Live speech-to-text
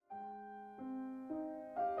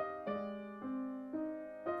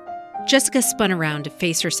Jessica spun around to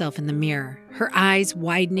face herself in the mirror, her eyes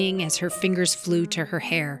widening as her fingers flew to her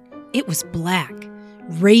hair. It was black,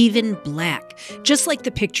 raven black, just like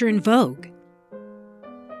the picture in Vogue.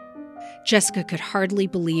 Jessica could hardly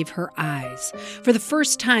believe her eyes. For the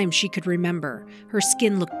first time she could remember, her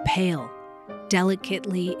skin looked pale,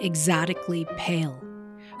 delicately, exotically pale.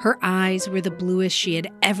 Her eyes were the bluest she had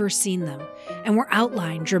ever seen them, and were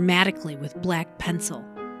outlined dramatically with black pencil.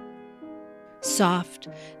 Soft,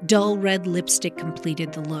 dull red lipstick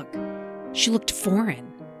completed the look. She looked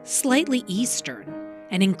foreign, slightly Eastern,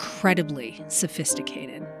 and incredibly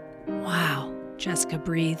sophisticated. Wow, Jessica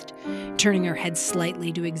breathed, turning her head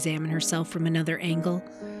slightly to examine herself from another angle.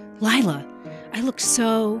 Lila, I look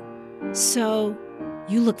so...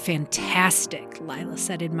 You look fantastic, Lila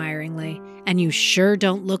said admiringly, and you sure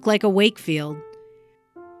don't look like a Wakefield.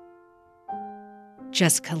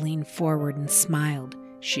 Jessica leaned forward and smiled.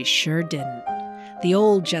 She sure didn't. The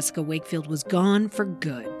old Jessica Wakefield was gone for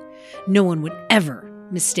good. No one would ever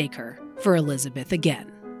mistake her for Elizabeth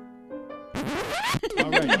again. All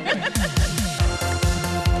right.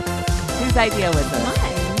 Whose idea was this? Mine.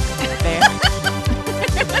 Fair.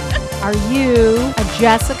 Are you a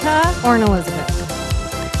Jessica or an Elizabeth?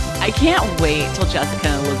 I can't wait till Jessica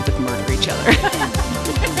and Elizabeth murder each other.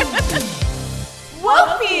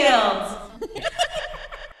 Wokefield!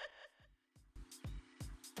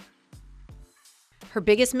 Her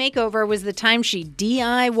biggest makeover was the time she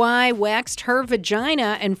DIY waxed her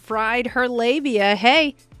vagina and fried her labia.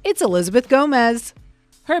 Hey, it's Elizabeth Gomez.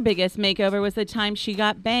 Her biggest makeover was the time she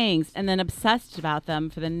got bangs and then obsessed about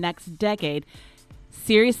them for the next decade.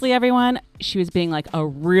 Seriously, everyone, she was being like a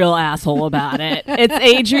real asshole about it. It's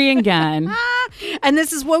Adrienne Gunn. And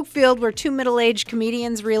this is Wokefield, where two middle-aged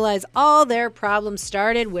comedians realize all their problems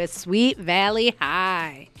started with Sweet Valley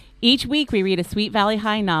High. Each week, we read a Sweet Valley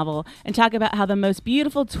High novel and talk about how the most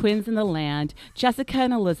beautiful twins in the land, Jessica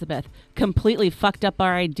and Elizabeth, completely fucked up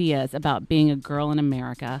our ideas about being a girl in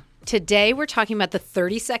America. Today, we're talking about the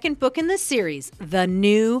 32nd book in this series, The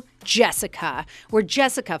New Jessica, where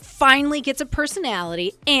Jessica finally gets a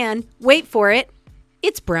personality and, wait for it,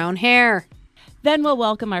 it's brown hair. Then we'll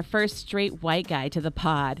welcome our first straight white guy to the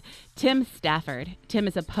pod, Tim Stafford. Tim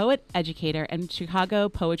is a poet, educator, and Chicago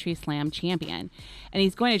Poetry Slam champion, and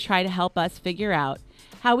he's going to try to help us figure out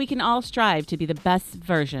how we can all strive to be the best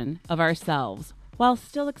version of ourselves while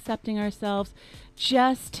still accepting ourselves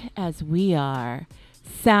just as we are.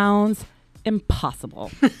 Sounds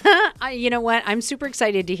impossible. You know what? I'm super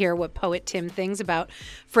excited to hear what poet Tim thinks about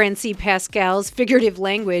Francie Pascal's figurative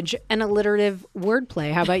language and alliterative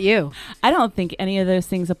wordplay. How about you? I don't think any of those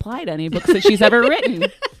things apply to any books that she's ever written.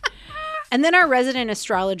 And then our resident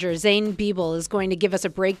astrologer, Zane Biebel, is going to give us a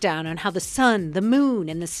breakdown on how the sun, the moon,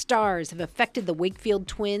 and the stars have affected the Wakefield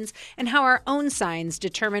twins and how our own signs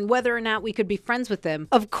determine whether or not we could be friends with them.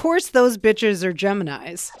 Of course, those bitches are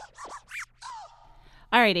Geminis.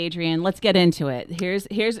 All right, Adrienne, let's get into it. Here's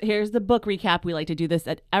the book recap. We like to do this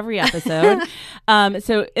at every episode.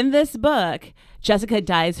 So in this book, Jessica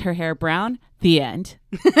dyes her hair brown. The end.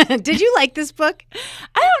 Did you like this book?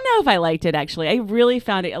 I don't know if I liked it, actually. I really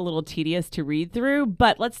found it a little tedious to read through,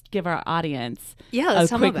 but let's give our audience a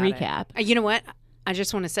quick recap. You know what? I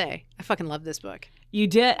just want to say, I fucking love this book. You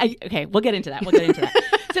did? Okay, we'll get into that.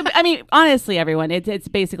 So, I mean, honestly, everyone, it's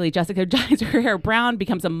basically Jessica dyes her hair brown,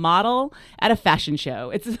 becomes a model at a fashion show.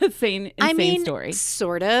 It's an insane story.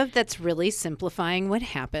 Sort of. That's really simplifying what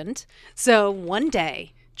happened. So one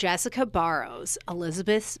day, Jessica borrows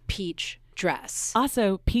Elizabeth's peach dress.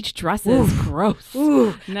 Also, peach dresses, gross.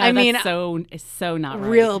 Ooh. No, I mean, it's so not right.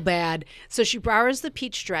 Real bad. So she borrows the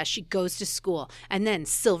peach dress. She goes to school. And then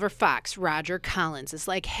Silver Fox, Roger Collins, is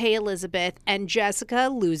like, hey, Elizabeth. And Jessica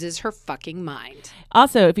loses her fucking mind.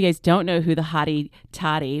 Also, if you guys don't know who the hottie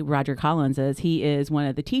toddy Roger Collins is, he is one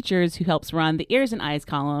of the teachers who helps run the Ears and Eyes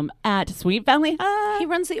column at Sweet Valley High. He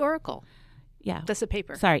runs the Oracle. Yeah. That's a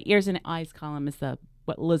paper. Sorry, Ears and Eyes column is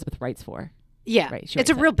what Elizabeth writes for. Yeah, right,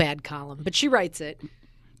 it's a real bad column, but she writes it.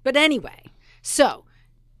 But anyway, so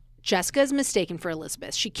Jessica is mistaken for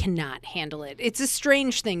Elizabeth. She cannot handle it. It's a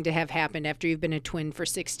strange thing to have happened after you've been a twin for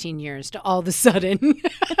 16 years to all of a sudden.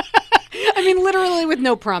 I mean, literally with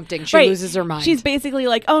no prompting, she loses her mind. She's basically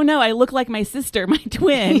like, oh no, I look like my sister, my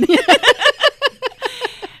twin.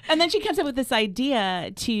 And then she comes up with this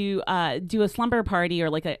idea to do a slumber party or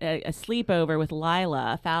like a sleepover with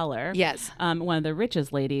Lila Fowler. Yes. One of the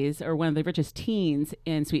richest ladies or one of the richest teens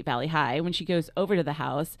in Sweet Valley High. When she goes over to the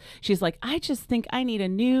house, she's like, I just think I need a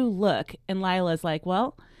new look. And Lila's like,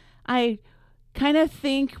 well, I kind of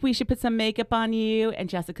think we should put some makeup on you. And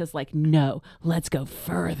Jessica's like, no, let's go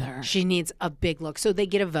further. She needs a big look. So they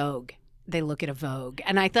get a Vogue. they look at a Vogue.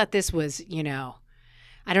 And I thought this was,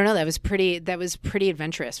 I don't know, that was pretty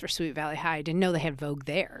adventurous for Sweet Valley High. I didn't know they had Vogue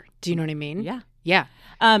there. Do you know what I mean? Yeah. Yeah.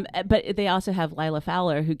 But they also have Lila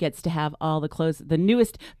Fowler, who gets to have all the clothes, the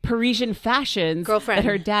newest Parisian fashions Girlfriend. that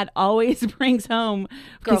her dad always brings home.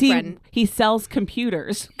 Because he sells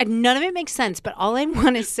computers. And none of it makes sense, but all I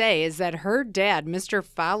want to say is that her dad, Mr.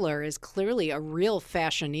 Fowler, is clearly a real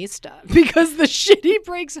fashionista because the shit he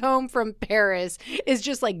brings home from Paris is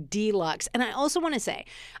just like deluxe. And I also want to say,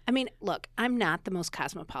 I mean, look, I'm not the most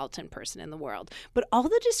cosmopolitan person in the world, but all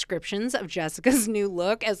the descriptions of Jessica's new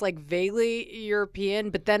look as like vaguely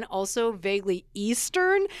European, but then also vaguely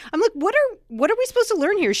Eastern, I'm like, what are we supposed to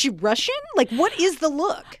learn here? Is she Russian? Like, what is the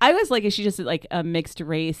look? I was like, is she just like a mixed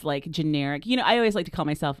race, like generic? I always like to call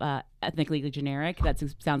myself ethnically generic. That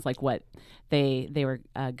sounds like what they were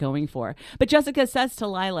going for. But Jessica says to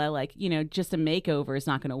Lila, like, just a makeover is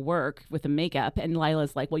not going to work with the makeup. And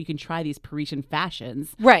Lila's like, well, you can try these Parisian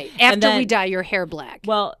fashions. Right. After we dye your hair black.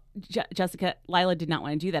 Well, Lila did not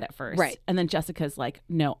want to do that at first. Right. And then Jessica's like,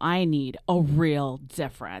 no, I need a real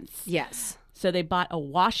difference. Yes. So they bought a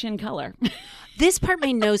wash-in color. This part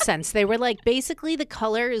made no sense. They were like, basically the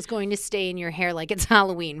color is going to stay in your hair like it's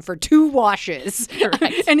Halloween for 2 washes.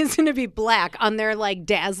 Correct. And it's going to be black on their like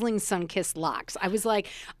dazzling sun-kissed locks. I was like,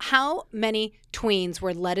 how many tweens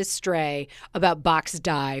were led astray about box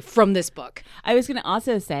dye from this book? I was going to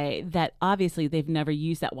also say that obviously they've never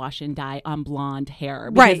used that wash and dye on blonde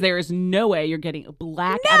hair. Because there is no way you're getting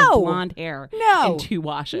black out of blonde hair in 2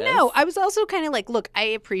 washes. No, I was also kind of like, look, I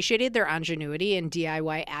appreciated their ingenuity and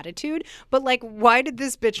DIY attitude, but like, why did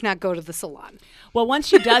this bitch not go to the salon? Well, once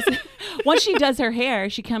she does her hair,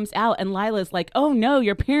 she comes out and Lila's like, oh no,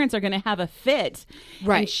 your parents are going to have a fit.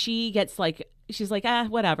 Right. And she gets like, she's like,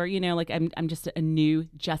 whatever, like I'm just a new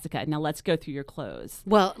Jessica. Now let's go through your clothes.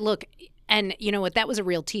 Well, look, and you know what? That was a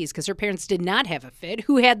real tease because her parents did not have a fit.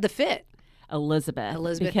 Who had the fit? Elizabeth.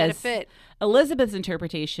 Elizabeth had a fit. Elizabeth's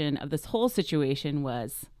interpretation of this whole situation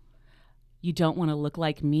was, you don't want to look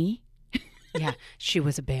like me? Yeah, she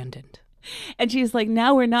was abandoned. And she's like,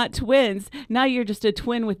 now we're not twins. Now you're just a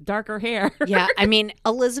twin with darker hair. Yeah, I mean,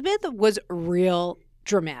 Elizabeth was real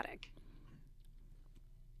dramatic.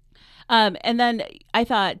 And then I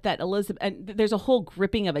thought that Elizabeth, and there's a whole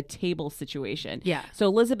gripping of a table situation. Yeah. So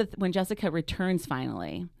Elizabeth, when Jessica returns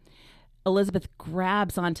finally, Elizabeth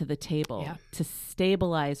grabs onto the table to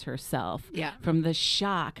stabilize herself from the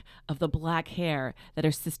shock of the black hair that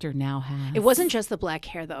her sister now has. It wasn't just the black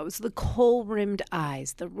hair, though. It was the kohl-rimmed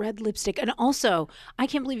eyes, the red lipstick. And also, I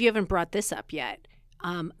can't believe you haven't brought this up yet,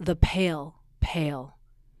 the pale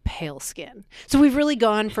skin. So we've really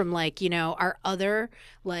gone from like, our other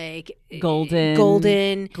like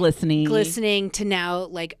golden, glistening to now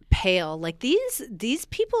like pale. Like these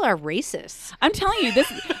people are racist. I'm telling you,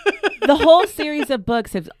 the whole series of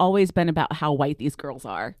books have always been about how white these girls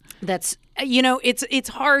are. That's, it's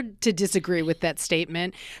hard to disagree with that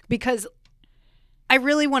statement because I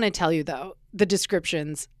really want to tell you though, the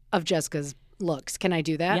descriptions of Jessica's looks. Can I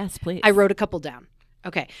do that? Yes, please. I wrote a couple down.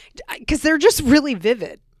 Okay. Because they're just really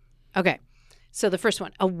vivid. Okay, so the first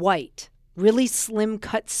one, a white, really slim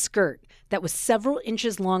cut skirt that was several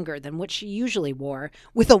inches longer than what she usually wore,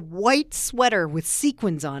 with a white sweater with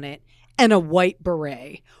sequins on it and a white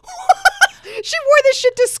beret. She wore this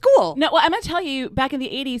shit to school. No, well, I'm going to tell you, back in the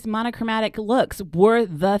 80s, monochromatic looks were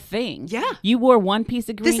the thing. Yeah. You wore one piece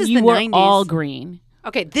of green, This is you the wore 90s. all green.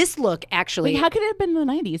 Okay, this look actually... Wait, how could it have been in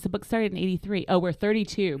the 90s? The book started in 83. Oh, we're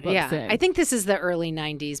 32 books in. I think this is the early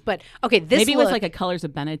 90s. But, okay, this Maybe look... it was like a Colors of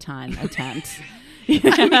Benetton attempt.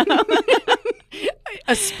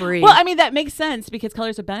 A spree. Well, I mean, that makes sense because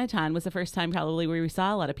Colors of Benetton was the first time probably where we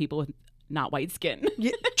saw a lot of people with not white skin.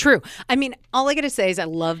 Yeah, true. I mean, all I got to say is I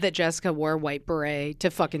love that Jessica wore a white beret to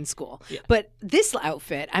fucking school. Yeah. But this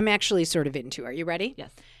outfit, I'm actually sort of into. Are you ready? Yes.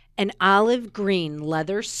 An olive green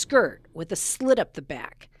leather skirt with a slit up the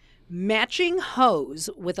back, matching hose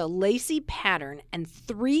with a lacy pattern and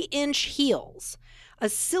 3-inch heels, a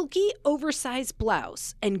silky oversized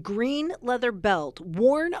blouse and green leather belt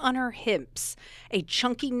worn on her hips, a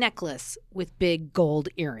chunky necklace with big gold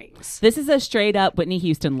earrings. This is a straight up Whitney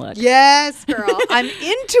Houston look. Yes, girl. I'm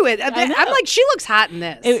into it. I'm like, she looks hot in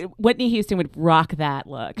this. Whitney Houston would rock that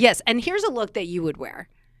look. Yes, and here's a look that you would wear.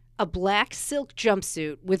 A black silk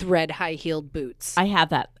jumpsuit with red high-heeled boots. I have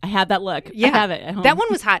that. I have that look. Yeah, I have it at home. That one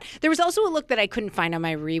was hot. There was also a look that I couldn't find on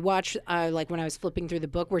my rewatch, like when I was flipping through the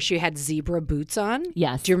book, where she had zebra boots on.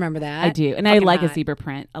 Yes. Do you remember that? I do. And Fucking I like hot. a zebra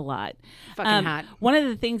print a lot. Fucking hot. One of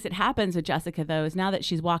the things that happens with Jessica, though, is now that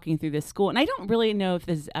she's walking through this school, and I don't really know if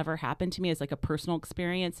this has ever happened to me as like a personal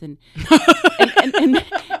experience, and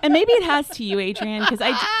maybe it has to you, Adrienne, because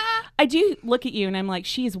I I do look at you and I'm like,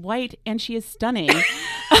 she is white and she is stunning.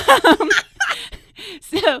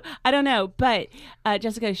 So I don't know, but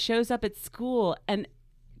Jessica shows up at school and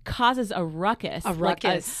causes a ruckus. Like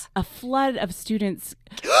a flood of students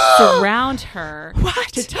surround her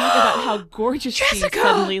to talk about how gorgeous Jessica! she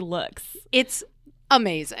suddenly looks. It's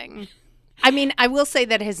amazing. I mean, I will say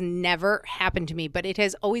that has never happened to me, but it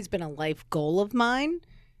has always been a life goal of mine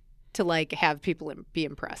to like have people be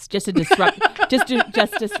impressed. Just to disrupt,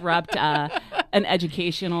 just disrupt an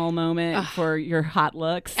educational moment for your hot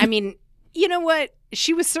looks. I mean, you know what?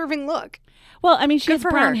 She was serving look. Well, I mean, she has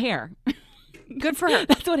for brown her. hair. Good for her.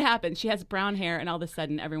 That's what happens. She has brown hair, and all of a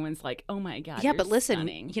sudden, everyone's like, "Oh my god!" Yeah, you're but listen,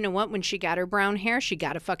 stunning. you know what? When she got her brown hair, she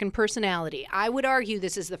got a fucking personality. I would argue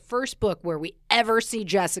this is the first book where we ever see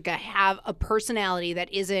Jessica have a personality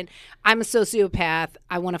that isn't, I'm a sociopath,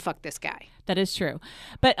 I want to fuck this guy. That is true.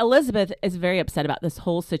 But Elizabeth is very upset about this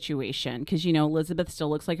whole situation because, you know, Elizabeth still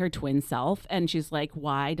looks like her twin self. And she's like,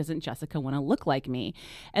 why doesn't Jessica want to look like me?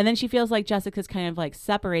 And then she feels like Jessica's kind of like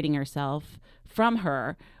separating herself from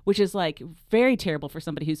her, which is like very terrible for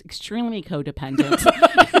somebody who's extremely codependent.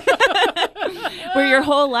 Where your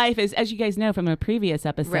whole life is, as you guys know from a previous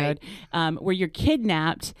episode, where you're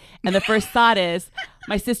kidnapped and the first thought is,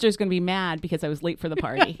 my sister's going to be mad because I was late for the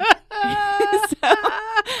party.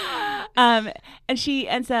 And she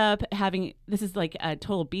ends up having, this is like a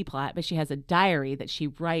total B plot, but she has a diary that she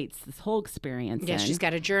writes this whole experience Yeah, in. she's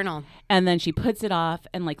got a journal. And then she puts it off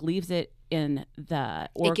and like leaves it in the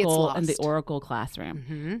Oracle classroom.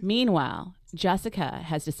 Mm-hmm. Meanwhile, Jessica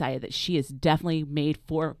has decided that she is definitely made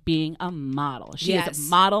for being a model. She is a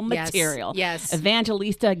model material. Yes.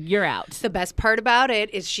 Evangelista, you're out. The best part about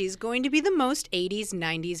it is she's going to be the most 80s,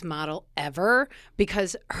 90s model ever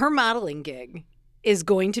because her modeling gig is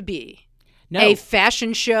going to be a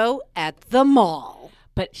fashion show at the mall.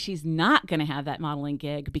 But she's not going to have that modeling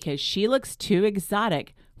gig because she looks too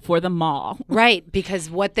exotic for the mall. Right, because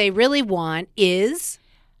what they really want is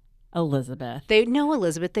Elizabeth. They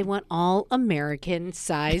want all American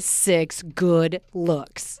size 6 good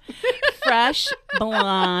looks. Fresh,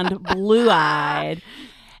 blonde, blue-eyed.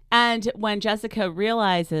 And when Jessica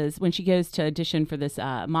realizes, when she goes to audition for this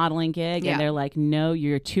modeling gig, and they're like, no,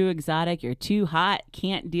 you're too exotic, you're too hot,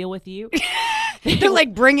 can't deal with you. They're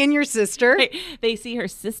like, bring in your sister. They see her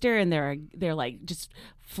sister, and they're like just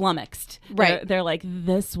flummoxed. Right. They're like,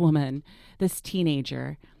 this woman, this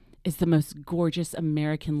teenager, is the most gorgeous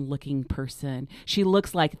American-looking person. She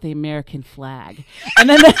looks like the American flag. And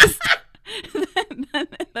then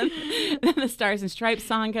then the Stars and Stripes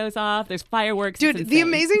song goes off. There's fireworks. Dude,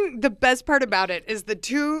 the best part about it is the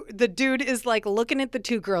dude is like looking at the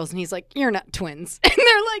two girls and he's like, you're not twins. And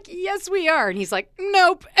they're like, yes, we are. And he's like,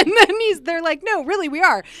 nope. And then they're like, no, really, we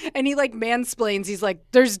are. And he like mansplains. He's like,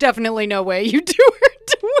 there's definitely no way you two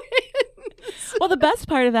are twins. Well, the best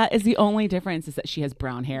part of that is the only difference is that she has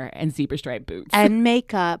brown hair and zebra stripe boots. And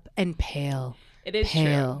makeup and pale. It is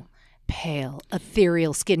pale. Pale,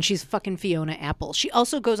 ethereal skin. She's fucking Fiona Apple. She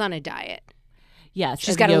also goes on a diet. Yes,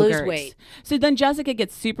 she's got to lose weight. So then Jessica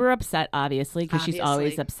gets super upset, obviously, because she's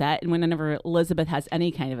always upset. And whenever Elizabeth has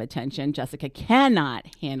any kind of attention, Jessica cannot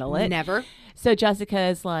handle it. Never. So Jessica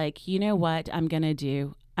is like, you know what I'm going to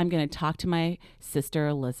do? I'm going to talk to my sister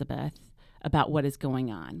Elizabeth about what is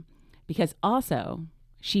going on. Because also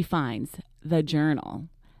she finds the journal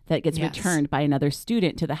that gets returned by another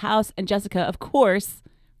student to the house. And Jessica, of course,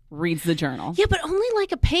 reads the journal. Yeah, but only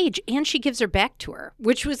like a page, and she gives her back to her,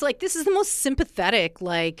 which was like, this is the most sympathetic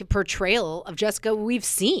like portrayal of Jessica we've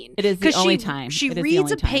seen. It is the only time. She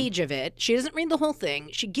reads a page of it. She doesn't read the whole thing.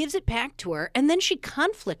 She gives it back to her, and then she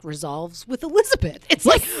conflict resolves with Elizabeth. It's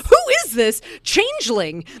like, who is this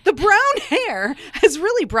changeling? The brown hair has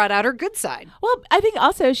really brought out her good side. Well, I think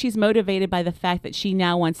also she's motivated by the fact that she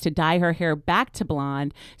now wants to dye her hair back to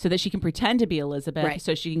blonde so that she can pretend to be Elizabeth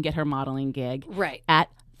so she can get her modeling gig at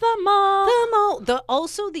the mall.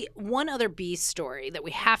 Also, the one other B story that we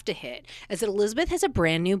have to hit is that Elizabeth has a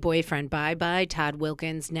brand new boyfriend. Bye, Todd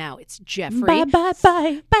Wilkins. Now it's Jeffrey.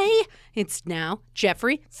 Bye. It's now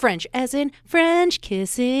Jeffrey, French as in French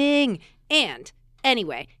kissing. And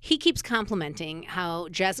anyway, he keeps complimenting how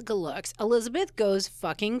Jessica looks. Elizabeth goes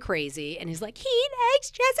fucking crazy and is like, he likes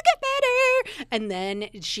Jessica better. And then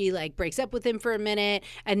she like breaks up with him for a minute.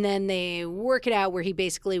 And then they work it out where he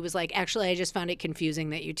basically was like, actually, I just found it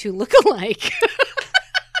confusing that you two look alike.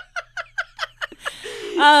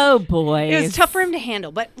 Oh, boy. It was tough for him to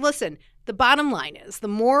handle. But listen, the bottom line is, the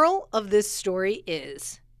moral of this story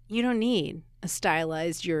is you don't need a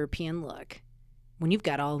stylized European look when you've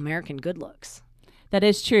got all American good looks. That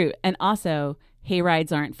is true. And also, hay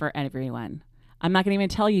rides aren't for everyone. I'm not going to even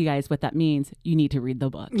tell you guys what that means. You need to read the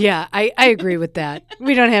book. Yeah, I agree with that.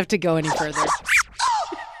 We don't have to go any further.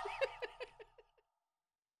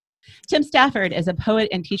 Tim Stafford is a poet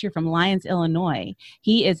and teacher from Lyons, Illinois.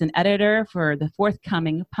 He is an editor for the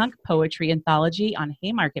forthcoming punk poetry anthology on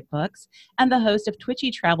Haymarket Books and the host of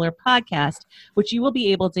Twitchy Traveler podcast, which you will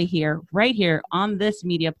be able to hear right here on this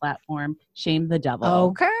media platform, Shame the Devil.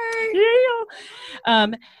 Okay.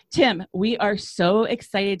 Tim, we are so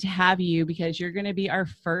excited to have you because you're going to be our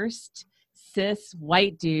first cis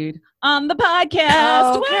white dude on the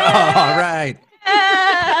podcast. Okay. All right.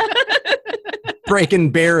 Breaking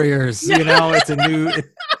barriers, it's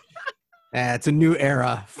a new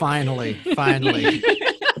era. Finally. By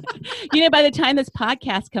the time this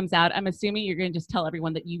podcast comes out, I'm assuming you're going to just tell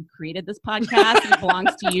everyone that you created this podcast and it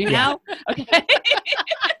belongs to you now. Okay.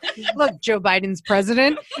 Look, Joe Biden's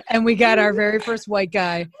president, and we got our very first white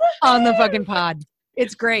guy on the fucking pod.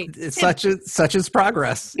 It's great. It's such as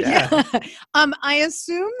progress. Yeah. I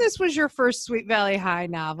assume this was your first Sweet Valley High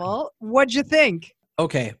novel. What'd you think?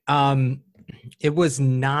 Okay. It was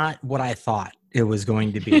not what I thought it was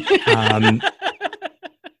going to be.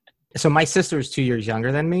 So my sister is 2 years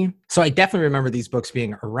younger than me. So I definitely remember these books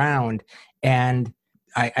being around. And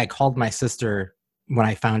I called my sister when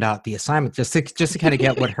I found out the assignment just to kind of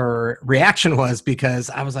get what her reaction was, because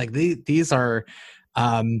I was like, these are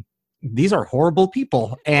horrible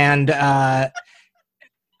people. And I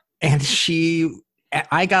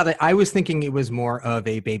was thinking it was more of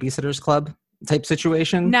a Babysitter's Club type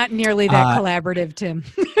situation. Not nearly that collaborative, Tim.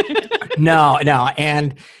 No.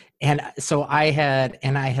 And so I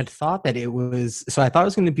had thought that it was, so I thought it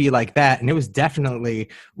was going to be like that. And it was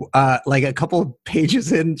definitely like a couple of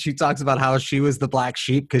pages in, she talks about how she was the black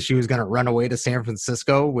sheep because she was going to run away to San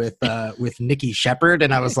Francisco with Nikki Shepard.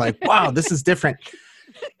 And I was like, wow, this is different.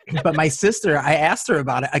 But my sister, I asked her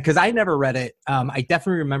about it because I never read it. I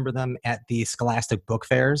definitely remember them at the Scholastic Book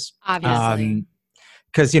Fairs. Obviously.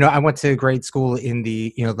 Because, I went to grade school in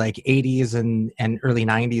the, like 80s and early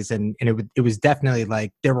 90s. And it was definitely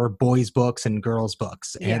like there were boys' books and girls'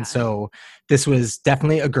 books. Yeah. And so this was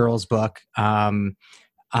definitely a girls' book,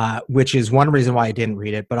 which is one reason why I didn't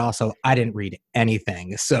read it. But also I didn't read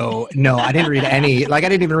anything. So no, I didn't read any. Like I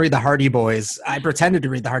didn't even read the Hardy Boys. I pretended to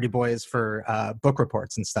read the Hardy Boys for book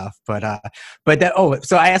reports and stuff. So I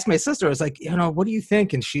asked my sister, I was like, what do you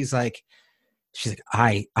think? And she's like,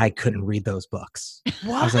 I couldn't read those books.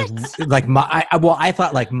 What? I was I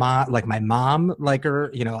thought like my mom, like her,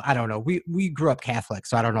 I don't know. We grew up Catholic,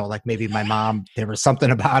 so I don't know, like maybe my mom, there was something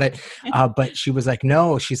about it. But she was like,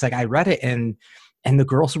 no, she's like, I read it and the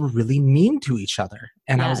girls were really mean to each other.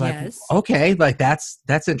 And I was like, okay, like that's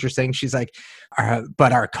interesting. She's like,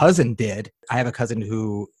 but our cousin did. I have a cousin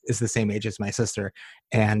who is the same age as my sister,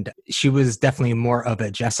 and she was definitely more of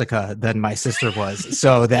a Jessica than my sister was.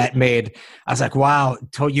 So that made, I was like, wow,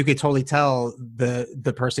 you could totally tell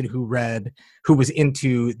the person who was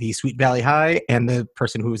into the Sweet Valley High and the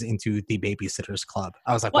person who was into the Babysitter's Club.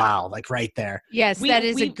 I was like, wow, like right there. Yes, that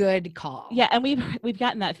is a good call. Yeah, and we've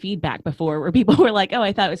gotten that feedback before where people were like, oh,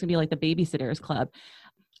 I thought it was going to be like the Babysitter's Club.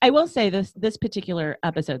 I will say this particular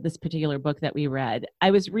episode, this particular book that we read, I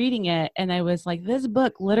was reading it and I was like, this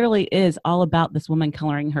book literally is all about this woman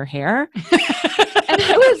coloring her hair. And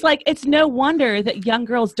I was like, it's no wonder that young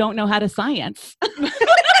girls don't know how to science.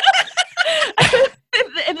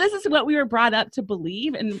 If this is what we were brought up to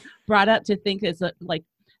believe and brought up to think is like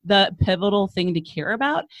the pivotal thing to care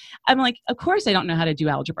about, I'm like, of course I don't know how to do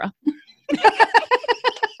algebra.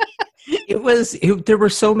 There were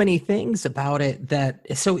so many things about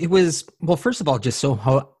it so it was, well, first of all,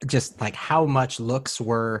 just like how much looks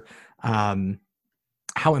were,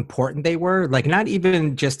 how important they were, like not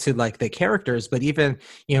even just to like the characters, but even,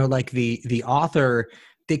 like the author,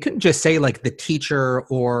 they couldn't just say like the teacher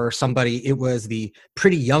or somebody. It was the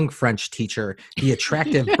pretty young French teacher, the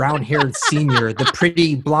attractive brown-haired senior, the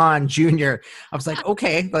pretty blonde junior. I was like,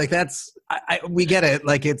 okay, like that's, we get it.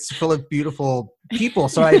 Like it's full of beautiful people.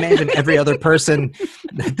 So I imagine every other person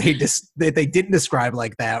that they didn't describe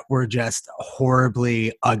like that were just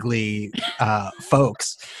horribly ugly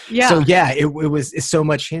folks. Yeah. So yeah, it was so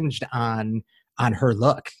much hinged on her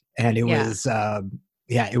look, and it was.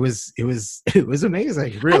 Yeah, it was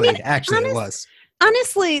amazing. Really, it was.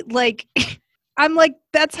 Honestly, like, I'm like,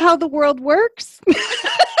 that's how the world works.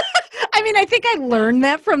 I mean, I think I learned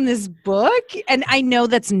that from this book, and I know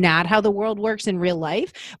that's not how the world works in real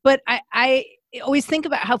life, but I always think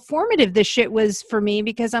about how formative this shit was for me,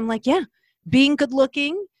 because I'm like, yeah, being good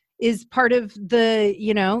looking is part of the,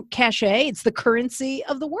 cachet. It's the currency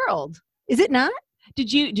of the world. Is it not?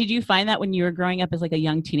 Did you find that when you were growing up as like a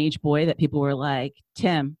young teenage boy that people were like,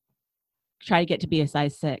 Tim, try to get to be a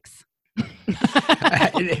size 6?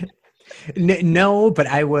 No, but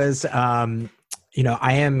I was, I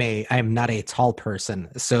am not a tall person.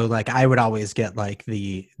 So like, I would always get like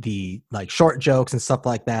the like short jokes and stuff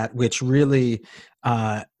like that, which really,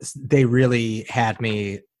 they really had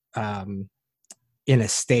me, in a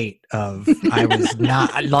state of, I was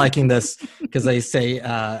not liking this because I say,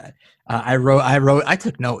 I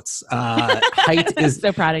took notes. Height is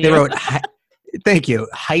So proud of they you. wrote, thank you.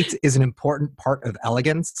 Height is an important part of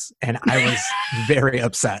elegance. And I was very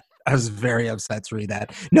upset. I was very upset to read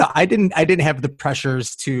that. No, I didn't have the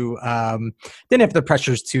pressures to,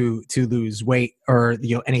 lose weight or,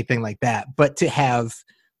 anything like that, but to have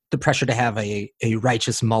the pressure to have a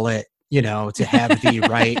righteous mullet, to have the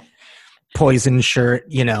right Poison shirt,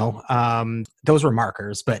 those were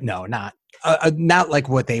markers, but no, not like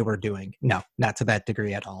what they were doing. No, not to that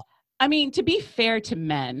degree at all. I mean, to be fair to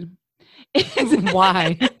men,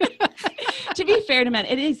 Why? to be fair to men,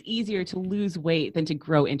 it is easier to lose weight than to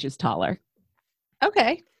grow inches taller.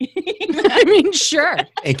 Okay. I mean, sure.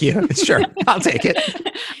 Thank you. Sure, I'll take it.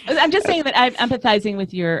 I'm just saying that I'm empathizing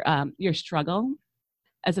with your struggle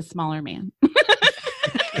as a smaller man.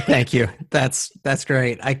 Thank you. That's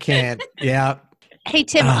great. I can't. Yeah. Hey,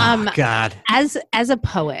 Tim, God. as a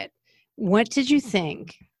poet, what did you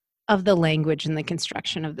think of the language and the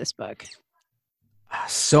construction of this book?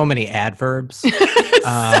 So many adverbs.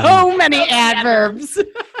 So many adverbs.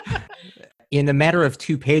 In a matter of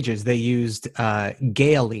 2 pages, they used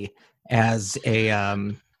gaily as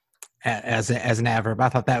an adverb. I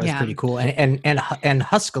thought that was pretty cool, and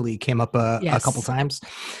huskily came up a couple times.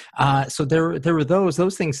 So there were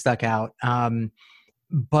those things stuck out.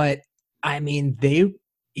 But I mean, they,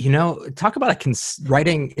 talk about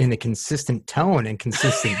writing in a consistent tone and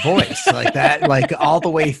consistent voice like that, like all the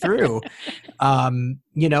way through.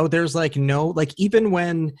 There's like no, like even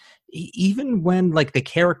when like the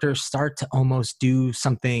characters start to almost do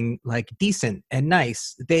something like decent and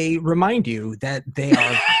nice, they remind you that they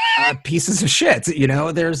are pieces of shit.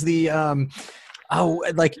 There's the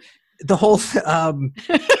like the whole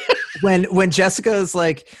when Jessica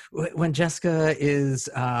is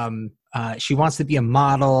she wants to be a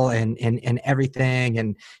model and everything,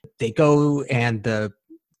 and they go and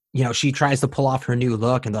she tries to pull off her new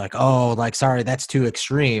look, and they're like, oh, like, sorry, that's too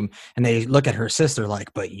extreme. And they look at her sister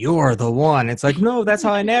like, but you're the one. It's like, no, that's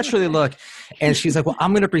how I naturally look. And she's like, well,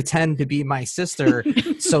 I'm going to pretend to be my sister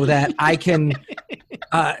so that I can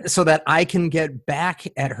get back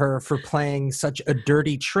at her for playing such a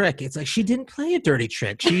dirty trick. It's like, she didn't play a dirty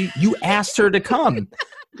trick. You asked her to come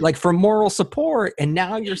like for moral support, and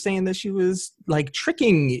now you're saying that she was like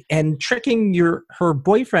tricking her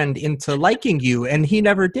boyfriend into liking you, and he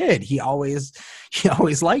never did. He always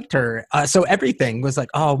liked her. So everything was like,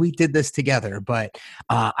 oh, we did this together, but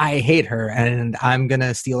I hate her and I'm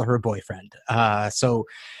gonna steal her boyfriend. This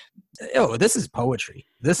is poetry.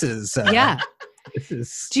 This is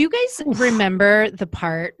Do you guys remember the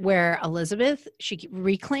part where Elizabeth, she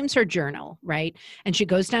reclaims her journal, right? And she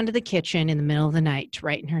goes down to the kitchen in the middle of the night to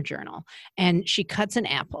write in her journal. And she cuts an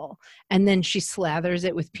apple and then she slathers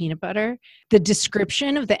it with peanut butter. The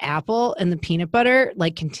description of the apple and the peanut butter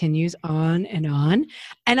like continues on and on.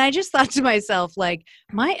 And I just thought to myself, like,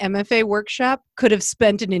 my MFA workshop could have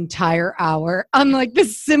spent an entire hour on like the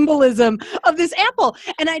symbolism of this apple.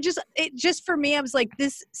 And for me, I was like,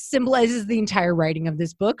 this symbolizes the entire writing of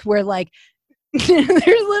this book, where like there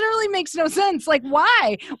literally makes no sense. Like,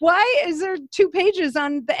 why is there 2 pages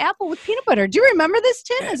on the apple with peanut butter? Do you remember this,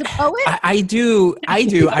 Tim, as a poet? I do. I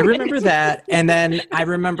remember that. And then I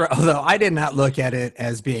remember, although I did not look at it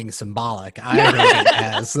as being symbolic,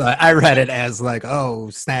 I read it as like, oh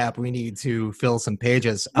snap, we need to fill some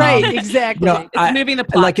pages. Right, exactly. It's moving the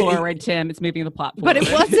plot forward, Tim. It's moving the plot forward. But it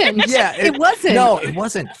wasn't. It wasn't. No, it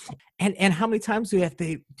wasn't. And how many times do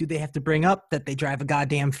they have to bring up that they drive a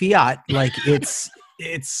goddamn Fiat? Like it's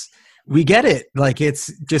we get it. Like,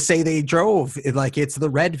 it's just say they drove. Like, it's the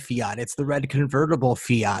red Fiat. It's the red convertible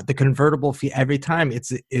Fiat. The convertible Fiat, every time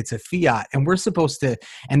it's a Fiat. And they're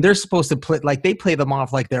supposed to play, like, they play them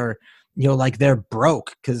off like they're, like they're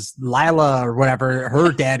broke because Lila or whatever,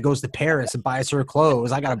 her dad goes to Paris and buys her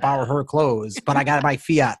clothes. I got to borrow her clothes, but I got my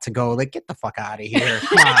Fiat to go. Like, get the fuck out of here.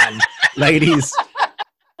 Come on, ladies.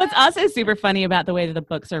 What's also super funny about the way that the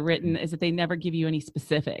books are written is that they never give you any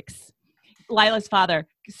specifics. Lila's father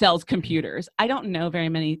sells computers. I don't know very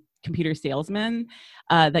many computer salesmen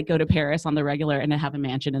that go to Paris on the regular and have a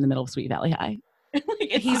mansion in the middle of Sweet Valley High.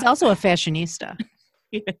 He's also a fashionista.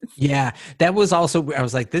 Yeah, that was also, I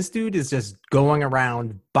was like, this dude is just going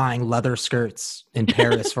around buying leather skirts in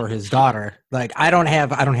Paris for his daughter. Like, I don't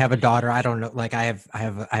have a daughter. I don't know. Like, I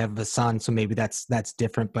have a son, so maybe that's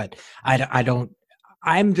different. But I don't.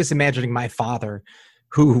 I'm just imagining my father,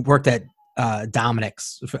 who worked at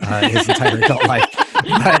Dominic's his entire adult life,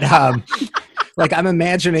 but like I'm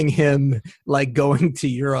imagining him like going to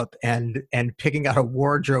Europe and picking out a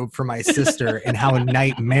wardrobe for my sister and how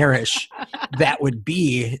nightmarish that would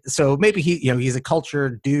be. So maybe he's a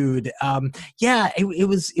cultured dude. Yeah, it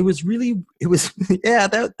was really yeah,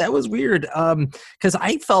 that was weird. Because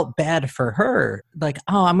I felt bad for her. Like,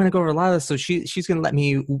 oh, I'm gonna go over Lila, so she's gonna let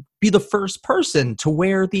me be the first person to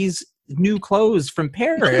wear these new clothes from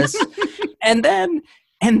Paris. and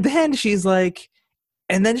then she's like,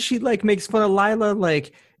 and then she like makes fun of Lila.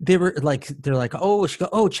 Like they're like,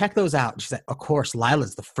 oh, check those out. And she's like, of course,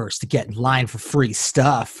 Lila's the first to get in line for free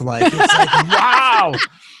stuff. Like, it's like, wow.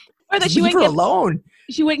 Or that leave her alone.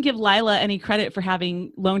 She wouldn't give Lila any credit for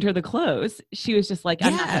having loaned her the clothes. She was just like,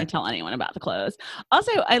 I'm not going to tell anyone about the clothes.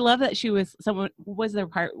 Also, I love that was there a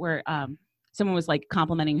part where someone was like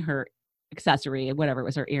complimenting her accessory, whatever it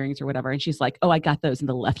was, her earrings or whatever. And she's like, oh, I got those in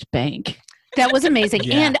the left bank. That was amazing.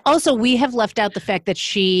 Yeah. And also we have left out the fact that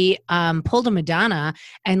she pulled a Madonna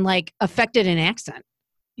and like affected an accent.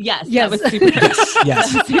 Yes. That was super. Yes.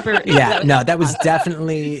 That was super. That was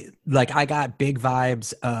definitely like, I got big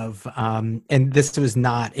vibes of, and this was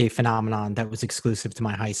not a phenomenon that was exclusive to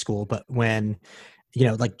my high school, but when,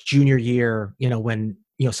 like junior year, when,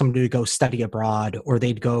 somebody would go study abroad, or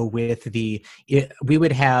they'd go with we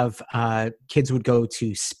would have, kids would go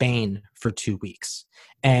to Spain for 2 weeks.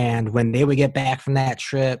 And when they would get back from that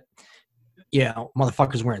trip,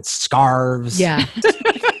 motherfuckers wearing scarves. Yeah.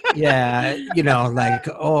 Yeah. Like,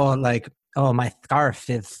 oh, my scarf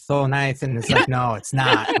is so nice. And it's like, no, it's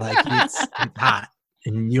not. Like, it's hot.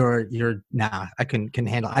 And you're nah, I can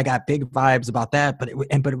handle it. I got big vibes about that. But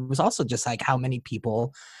it was also just like how many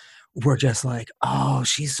people were just like, oh,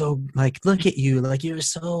 she's so like, look at you. Like, you're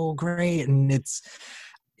so great. And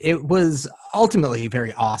it was ultimately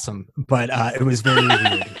very awesome, but it was very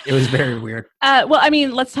weird. It was very weird. Well, I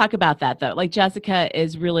mean, let's talk about that though. Like, Jessica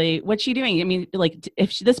is really, what's she doing? I mean, like,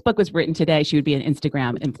 if this book was written today, she would be an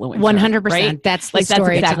Instagram influencer. 100%. Right? That's the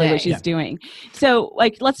story that's exactly today. what she's doing. So,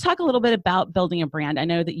 like, let's talk a little bit about building a brand. I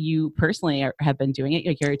know that you personally have been doing it.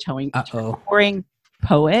 Like, you're a touring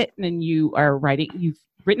poet, and you are writing. You've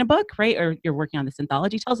written a book, right? Or you're working on this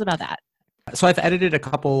anthology. Tell us about that. So I've edited a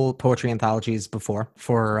couple poetry anthologies before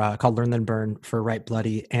for called Learn Then Burn for Write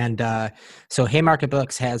Bloody. And so Haymarket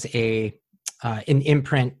Books has an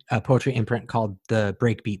poetry imprint called the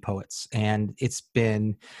Breakbeat Poets. And it's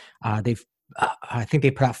been, I think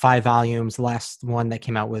they put out 5 volumes. The last one that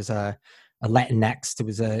came out was a Latinx. It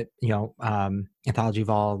was a, anthology of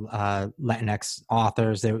all Latinx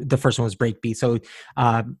authors. The first one was Breakbeat. So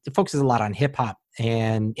it focuses a lot on hip hop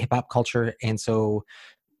and hip hop culture. And so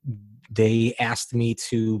they asked me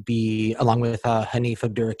to be, along with Hanif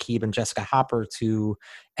Abdurraqib and Jessica Hopper, to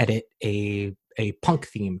edit a punk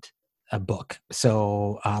themed book.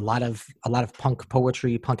 So a lot of punk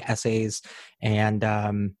poetry, punk essays, and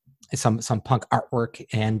some punk artwork,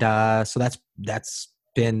 and so that's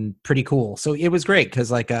been pretty cool. So it was great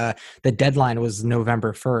because like the deadline was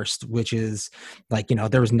November 1st, which is like,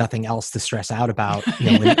 there was nothing else to stress out about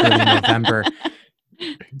in early November.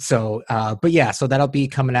 So, but yeah, so that'll be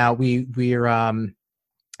coming out. We're,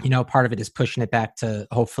 part of it is pushing it back to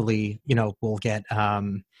hopefully, we'll get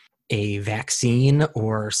a vaccine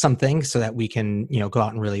or something so that we can, go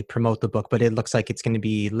out and really promote the book. But it looks like it's going to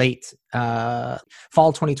be late fall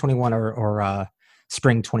 2021 or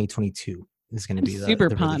spring 2022 is going to be the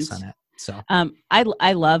release on it. So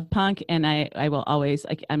I love punk, and I will always,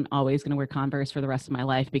 I'm always going to wear Converse for the rest of my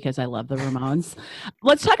life because I love the Ramones.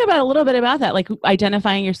 Let's talk about a little bit about that, like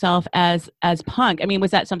identifying yourself as punk. I mean,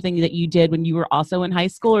 was that something that you did when you were also in high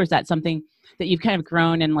school, or is that something that you've kind of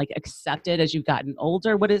grown and like accepted as you've gotten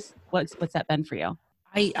older? what's that been for you?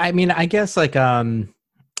 I mean, I guess like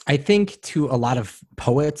I think to a lot of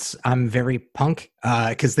poets, I'm very punk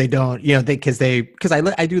because they don't, because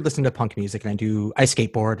I do listen to punk music, and I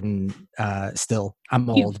skateboard, and still I'm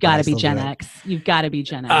old. You've got to be Gen X. You've got to be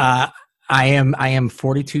Gen X. I am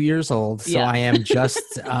 42 years old, so yeah. I am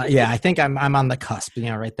just I think I'm on the cusp,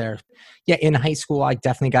 right there. Yeah, in high school, I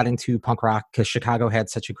definitely got into punk rock because Chicago had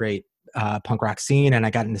such a great punk rock scene, and I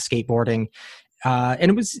got into skateboarding. And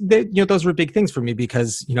it was, those were big things for me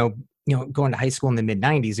because, going to high school in the mid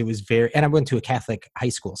 90s, it was and I went to a Catholic high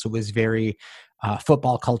school. So it was very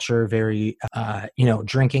football culture, very,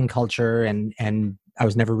 drinking culture. And I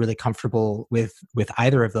was never really comfortable with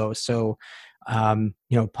either of those. So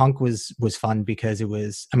Punk was fun because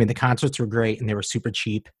the concerts were great and they were super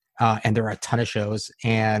cheap, and there were a ton of shows,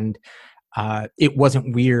 and it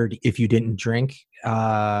wasn't weird if you didn't drink,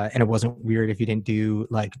 and it wasn't weird if you didn't do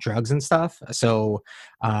like drugs and stuff. So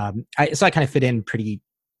I kind of fit in pretty.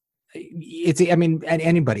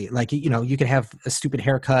 Anybody, like, you could have a stupid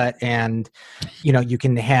haircut, and you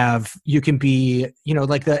can be,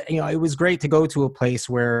 it was great to go to a place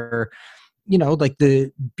where like the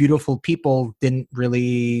beautiful people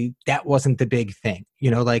that wasn't the big thing,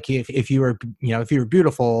 like if you were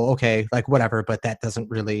beautiful, okay, like whatever, but that doesn't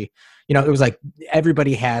really, it was like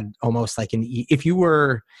everybody had almost like if you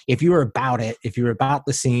were about it, if you were about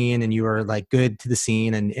the scene and you were like good to the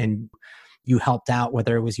scene and you helped out,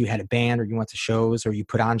 whether it was you had a band or you went to shows or you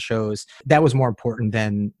put on shows, that was more important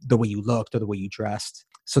than the way you looked or the way you dressed.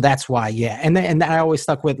 So that's why, yeah. And I always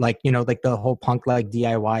stuck with like the whole punk, like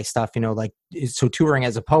DIY stuff, so touring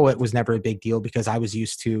as a poet was never a big deal because I was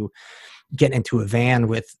used to getting into a van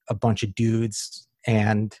with a bunch of dudes.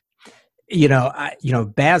 And,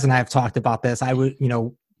 Baz and I have talked about this. I would,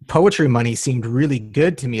 poetry money seemed really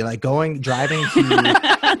good to me, like driving to,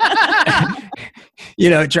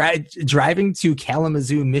 driving to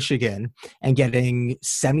Kalamazoo, Michigan and getting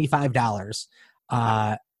 $75,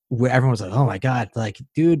 where everyone was like, oh my God, like,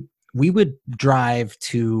 dude, we would drive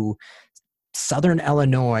to Southern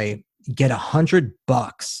Illinois, get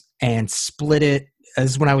 $100 and split it,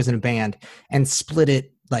 as when I was in a band, and split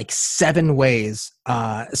it like 7 ways,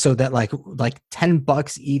 so that like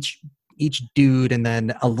 $10 each dude, and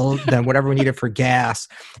then then whatever we needed for gas,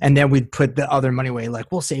 and then we'd put the other money away.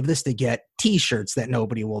 Like, we'll save this to get T-shirts that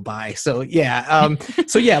nobody will buy. So yeah,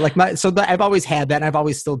 I've always had that, and I've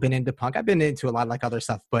always still been into punk. I've been into a lot of like other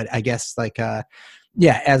stuff, but I guess like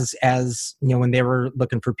as when they were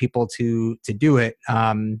looking for people to do it,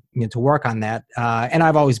 to work on that, and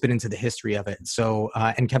I've always been into the history of it. So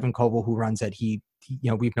and Kevin Coble, who runs it, he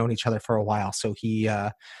we've known each other for a while, so he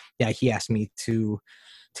asked me to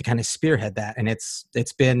kind of spearhead that, and it's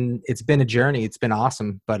been a journey. It's been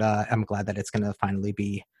awesome, but I'm glad that it's going to finally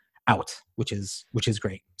be out, which is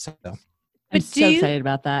great. So I'm so excited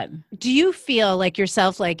about that. Do you feel like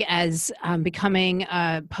yourself, like as becoming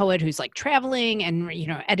a poet who's like traveling and,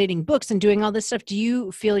 editing books and doing all this stuff, do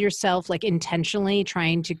you feel yourself like intentionally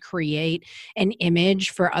trying to create an image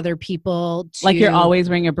for other people to... Like you're always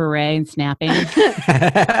wearing a beret and snapping?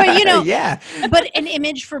 But, yeah. But an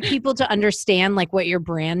image for people to understand like what your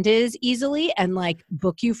brand is easily and like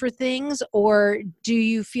book you for things? Or do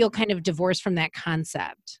you feel kind of divorced from that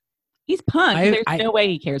concept? He's punk. There's no way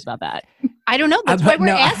he cares about that. I don't know. That's why we're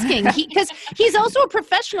asking. Because he's also a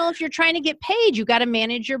professional. If you're trying to get paid, you got to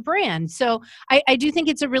manage your brand. So I do think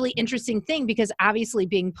it's a really interesting thing, because obviously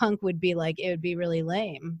being punk would be like, it would be really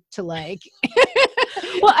lame to like.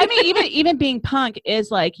 Well, I mean, even being punk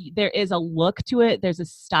is like, there is a look to it. There's a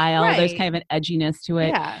style. Right. There's kind of an edginess to it.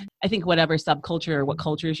 Yeah. I think whatever subculture or what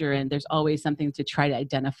cultures you're in, there's always something to try to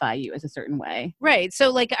identify you as a certain way. Right. So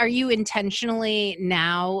like, are you intentionally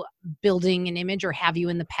now building an image, or have you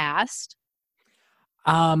in the past?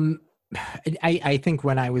 I think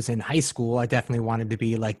when I was in high school, I definitely wanted to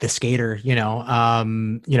be like the skater,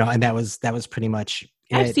 and that was pretty much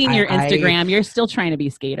it. I've seen your Instagram. You're still trying to be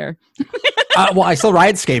skater. Well, I still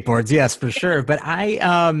ride skateboards. Yes, for sure. But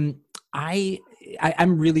I'm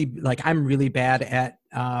really bad at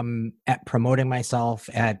promoting myself,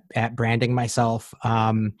 at branding myself.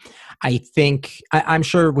 I think I'm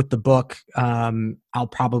sure with the book, I'll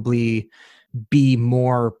probably be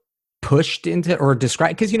more pushed into or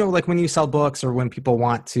describe, because like when you sell books or when people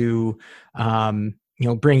want to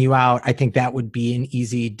bring you out, I think that would be an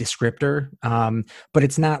easy descriptor. But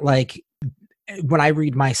it's not like when I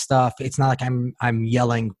read my stuff, it's not like I'm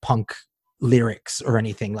yelling punk lyrics or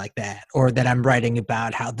anything like that, or that I'm writing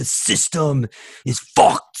about how the system is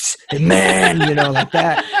fucked and man, like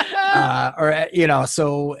that.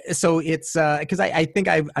 So it's because I think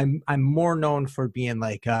I'm more known for being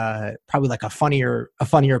like probably like a funnier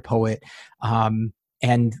poet,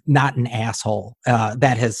 and not an asshole.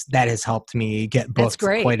 That has helped me get booked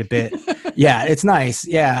quite a bit. Yeah, it's nice.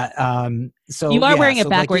 Yeah. So you are wearing a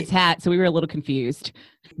backwards hat, so we were a little confused.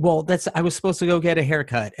 Well, I was supposed to go get a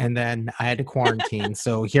haircut, and then I had to quarantine.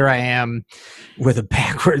 So here I am with a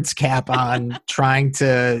backwards cap on, trying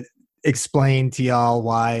to explain to y'all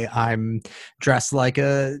why I'm dressed like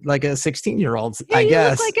a 16-year-old. Yeah, I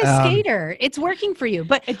guess you look like a skater. It's working for you,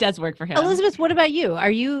 but it does work for him. Elizabeth, what about you?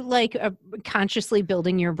 Are you like consciously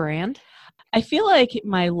building your brand? I feel like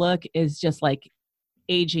my look is just like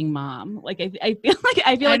aging mom. Like I feel like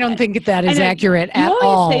I don't think that is accurate at all. You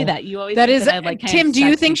always say that. You always that is that, like, Tim. Do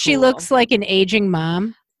you think she looks like an aging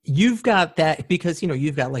mom? you've got that because,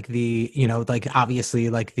 you've got like the, like obviously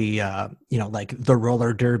like the, like the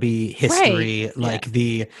roller derby history, Right. like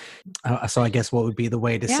the, so I guess what would be the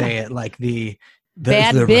way to say it? Like the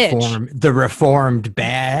bad bitch. the reformed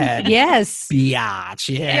bad Yes. biatch.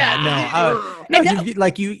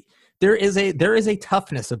 There is a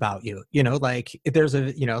toughness about you, like there's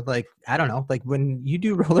a, like, I don't know, like when you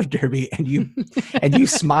do roller derby and you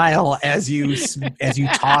smile as you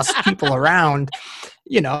toss people around,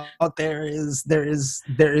 there is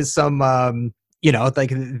some,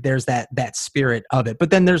 like there's that spirit of it, but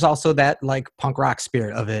then there's also that like punk rock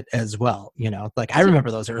spirit of it as well. Like I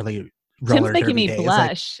remember those early Tim's making me days.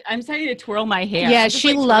 blush. Like, I'm starting to twirl my hair. Yeah,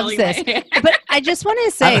 she loves this. But I just want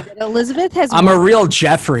to say that Elizabeth has... I'm a real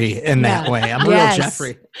Jeffrey in that way. I'm a real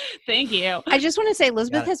Jeffrey. Thank you. I just want to say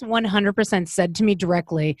Elizabeth has 100% said to me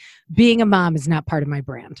directly, being a mom is not part of my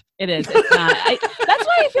brand. It is. It's not. That's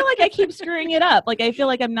why I feel like I keep screwing it up. Like I feel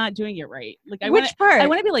like I'm not doing it right. Like Which part? I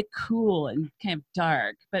want to be like cool and kind of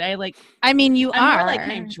dark, but I'm you are more like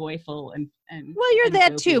kind of joyful and well, you're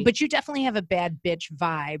that goofy. too, but you definitely have a bad bitch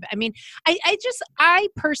vibe. I mean, I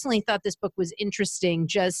personally thought this book was interesting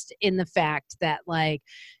just in the fact that like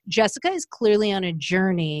Jessica is clearly on a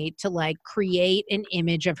journey to like create an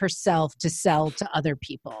image of herself to sell to other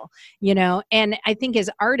people, and I think as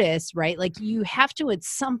artists, right, like you have to at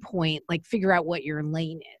some point like figure out what your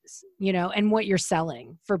lane is, and what you're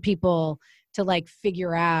selling for people to like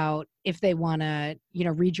figure out if they want to,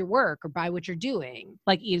 read your work or buy what you're doing.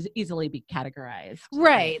 Like easily be categorized.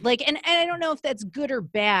 Right. Like, and I don't know if that's good or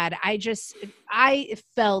bad. I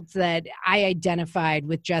felt that I identified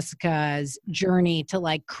with Jessica's journey to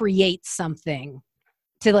like create something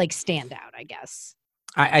to like stand out, I guess.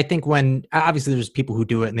 I think when obviously there's people who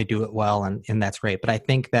do it and they do it well and that's great. But I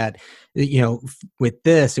think that, with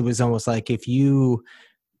this, it was almost like if you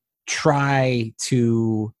try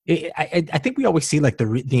to, I think we always see like the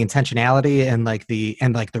intentionality and like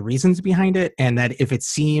the reasons behind it, and that if it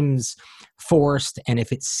seems forced and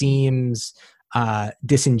if it seems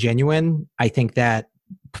disingenuous, I think that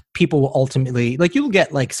people will ultimately, like, you'll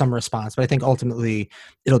get like some response, but I think ultimately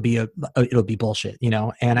it'll be bullshit,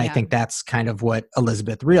 and I think that's kind of what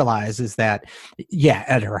Elizabeth realized, is that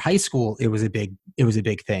at her high school it was a big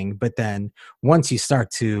thing, but then once you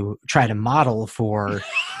start to try to model for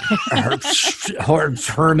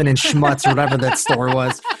Herman and Schmutz or whatever that store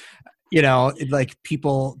was, like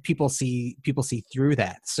people see through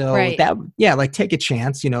that. So that, like, take a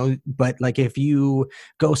chance, but like if you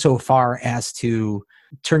go so far as to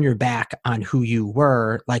turn your back on who you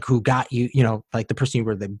were, like who got you, like the person you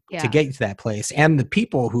were to get you to that place and the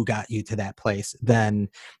people who got you to that place, then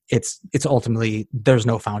it's ultimately, there's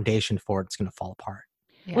no foundation for it. It's going to fall apart.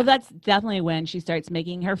 Yeah. Well, that's definitely when she starts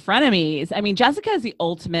making her frenemies. I mean, Jessica is the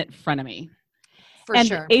ultimate frenemy. For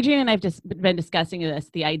sure. Adrian and I have just been discussing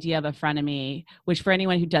the idea of a frenemy, which for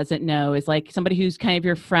anyone who doesn't know is like somebody who's kind of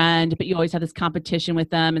your friend, but you always have this competition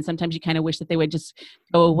with them. And sometimes you kind of wish that they would just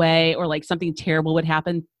go away, or like something terrible would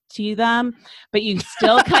happen to them, but you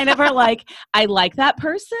still kind of are like, I like that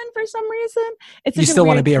person for some reason. You still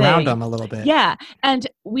want to be around them a little bit. Yeah. And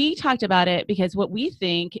we talked about it because what we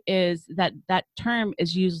think is that term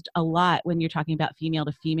is used a lot when you're talking about female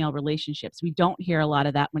to female relationships. We don't hear a lot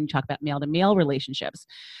of that when you talk about male to male relationships.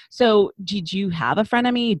 So did you have a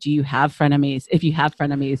frenemy? Do you have frenemies? If you have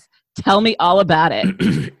frenemies, tell me all about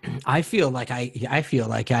it. I feel like I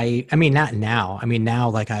mean, not now. I mean, now,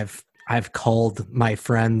 like I've called my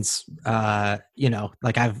friends,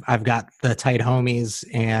 like I've got the tight homies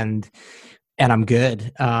and I'm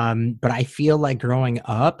good. But I feel like growing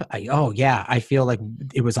up, I feel like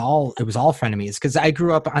it was all frenemies, because I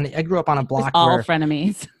grew up on a block all where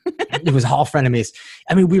frenemies. It was all frenemies.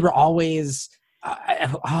 I mean, we were always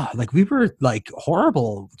like, we were like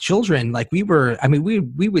horrible children. Like we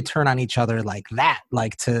would turn on each other like that,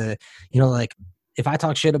 like to, like, if I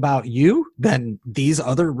talk shit about you, then these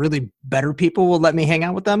other really better people will let me hang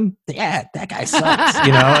out with them. Yeah, that guy sucks,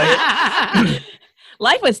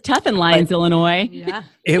 Life was tough in Lyons, Illinois. Yeah,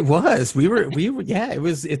 it was. We were. It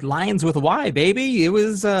was. It Lyons with a Y, baby. It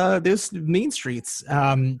was. There's mean streets.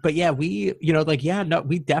 But yeah, we.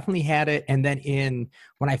 We definitely had it. And then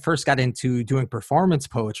when I first got into doing performance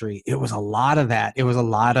poetry, it was a lot of that. It was a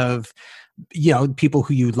lot of, people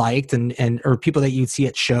who you liked and or people that you'd see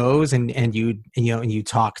at shows and you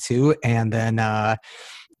talk to, and then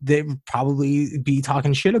they would probably be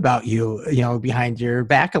talking shit about you, behind your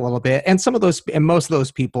back a little bit. And most of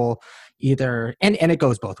those people either, and it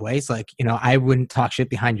goes both ways. Like, I wouldn't talk shit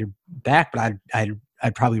behind your back, but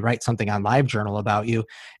I'd probably write something on LiveJournal about you.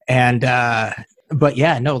 And, but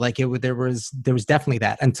yeah, no, like there was definitely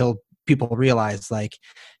that, until people realized, like,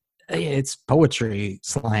 it's poetry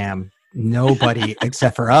slam. Nobody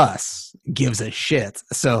except for us gives a shit.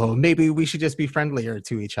 So maybe we should just be friendlier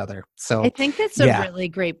to each other. So I think that's a really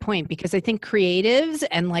great point, because I think creatives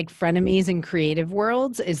and like frenemies in creative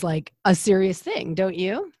worlds is like a serious thing, don't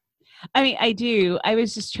you? I mean, I do. I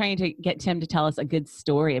was just trying to get Tim to tell us a good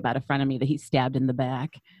story about a frenemy that he stabbed in the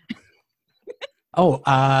back.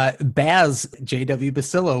 Baz, J.W.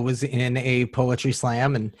 Basillo, was in a poetry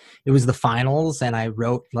slam, and it was the finals, and I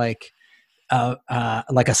wrote like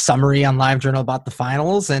a summary on LiveJournal about the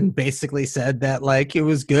finals, and basically said that like it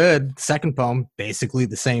was good. Second poem, basically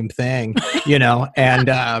the same thing,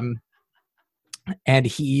 and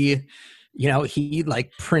he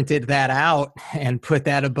like printed that out and put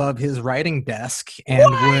that above his writing desk,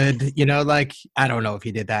 and would, I don't know if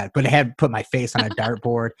he did that, but it had put my face on a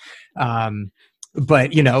dartboard.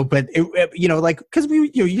 But cause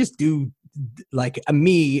we, you just do, like,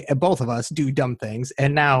 me and both of us do dumb things.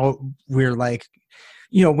 And now we're like,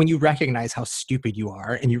 when you recognize how stupid you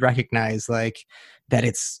are, and you recognize like that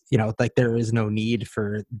it's, like there is no need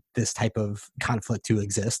for this type of conflict to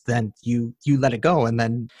exist, then you let it go. And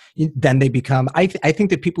then they become, I think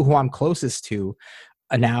the people who I'm closest to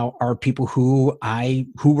now are people who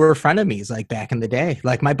were frenemies, like back in the day,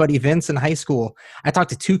 like my buddy Vince in high school. I talked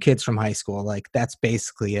to 2 kids from high school, like that's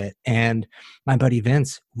basically it. And my buddy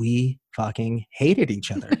Vince, we fucking hated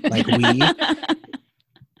each other. Like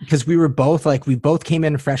because we both came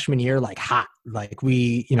in freshman year, like hot, like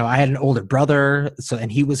I had an older brother,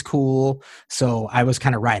 and he was cool. So I was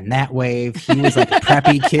kind of riding that wave. He was like a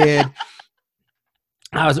preppy kid.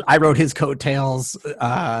 I rode his coattails.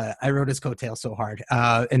 I rode his coattails so hard.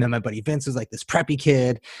 And then my buddy Vince was like this preppy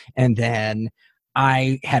kid. And then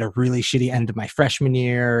I had a really shitty end of my freshman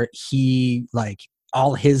year. He, like,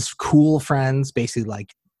 all his cool friends basically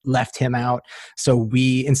like left him out. So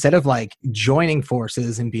we, instead of like joining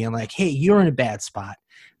forces and being like, hey, you're in a bad spot,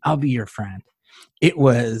 I'll be your friend, it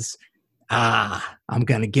was, I'm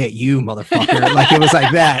gonna get you, motherfucker. Like, it was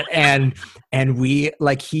like that. And we,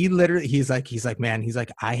 like, he's like, man,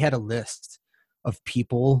 I had a list of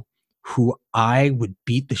people who I would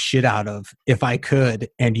beat the shit out of if I could,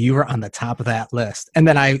 and you were on the top of that list. And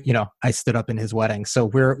then I stood up in his wedding. So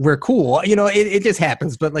we're cool. It just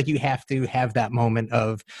happens. But like, you have to have that moment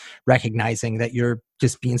of recognizing that you're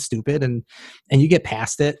just being stupid, and you get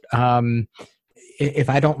past it. If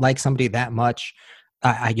I don't like somebody that much,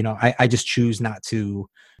 I just choose not to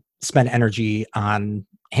spend energy on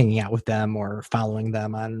hanging out with them or following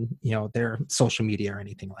them on, their social media or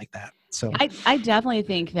anything like that. So I definitely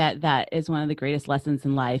think that is one of the greatest lessons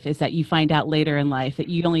in life, is that you find out later in life that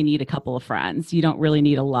you only need a couple of friends. You don't really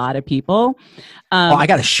need a lot of people. I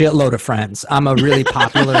got a shitload of friends. I'm a really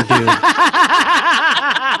popular dude.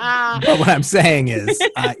 But what I'm saying is,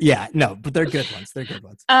 but they're good ones. They're good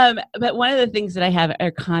ones. But one of the things that I have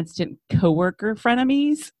are constant coworker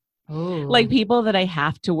frenemies. Ooh. Like people that I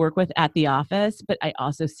have to work with at the office, but I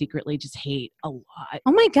also secretly just hate a lot.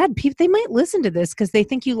 Oh my God, they might listen to this because they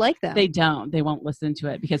think you like them. They don't. They won't listen to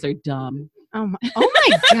it because they're dumb. Oh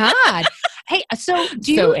my God. Hey,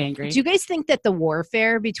 so angry. Do you guys think that the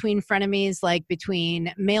warfare between frenemies, like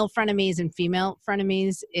between male frenemies and female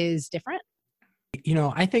frenemies, is different?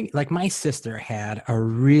 I think, like, my sister had a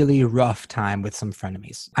really rough time with some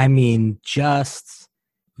frenemies. I mean, just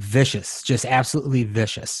vicious, just absolutely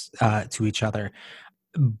vicious to each other.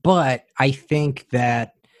 But I think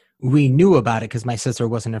that we knew about it because my sister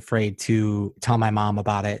wasn't afraid to tell my mom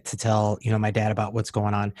about it, to tell, my dad about what's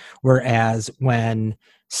going on. Whereas when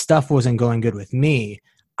stuff wasn't going good with me,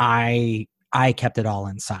 I kept it all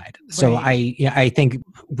inside. So right. I think,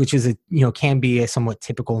 which is can be a somewhat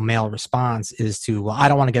typical male response, is to, well, I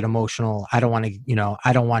don't want to get emotional. I don't want to,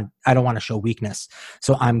 I don't want to show weakness.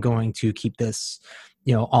 So I'm going to keep this,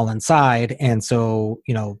 all inside. And so,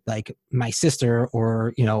 like my sister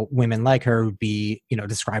or, women like her would be,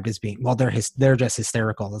 described as being, well, they're just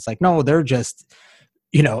hysterical. It's like, no, they're just,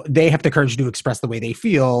 they have the courage to express the way they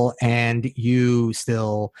feel, and you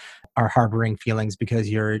still are harboring feelings because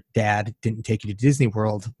your dad didn't take you to Disney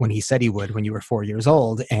World when he said he would when you were 4 years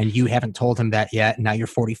old, and you haven't told him that yet. And now you're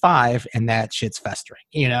 45 and that shit's festering,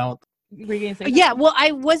 Yeah, well,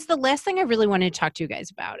 the last thing I really wanted to talk to you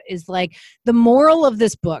guys about is, like, the moral of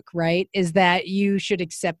this book, right, is that you should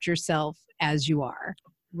accept yourself as you are,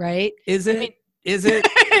 right? Is it?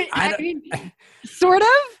 I mean, sort of.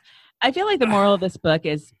 I feel like the moral of this book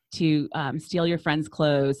is to steal your friend's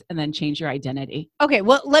clothes and then change your identity. Okay,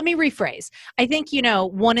 well, let me rephrase. I think,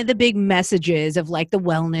 one of the big messages of, like, the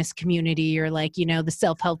wellness community or, like, the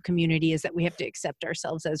self-help community is that we have to accept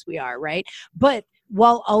ourselves as we are, right? But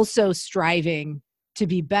while also striving to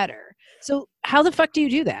be better. So how the fuck do you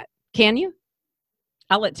do that? Can you?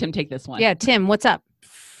 I'll let Tim take this one. Yeah, Tim, what's up?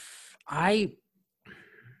 I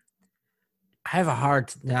have a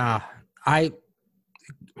hard. So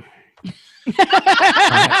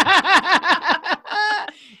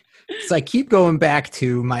I keep going back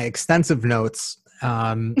to my extensive notes,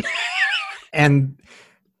 and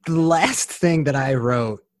the last thing that I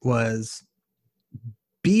wrote was,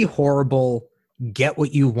 "Be horrible, get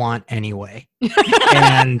what you want anyway,"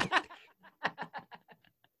 and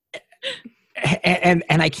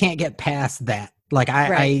I can't get past that. Like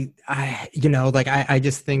I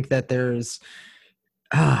just think that there's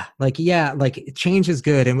change is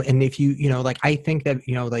good. And if I think that,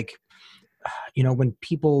 when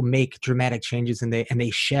people make dramatic changes and they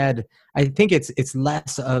shed, I think it's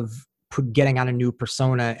less of getting on a new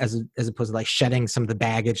persona as opposed to like shedding some of the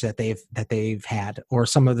baggage that they've had, or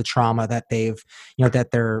some of the trauma that they've,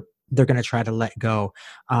 that they're going to try to let go.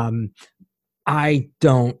 I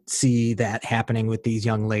don't see that happening with these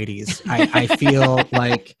young ladies. I feel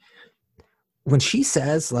like when she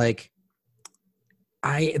says like,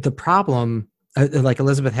 the problem, like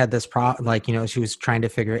Elizabeth had this she was trying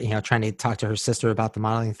to trying to talk to her sister about the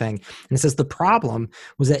modeling thing. And it says the problem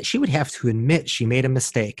was that she would have to admit she made a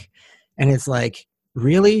mistake. And it's like,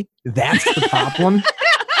 really? That's the problem?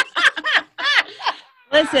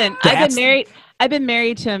 Listen, I've been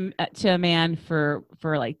married to a man for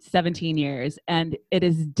like 17 years, and it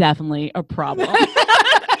is definitely a problem.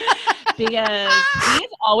 Because he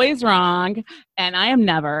is always wrong and I am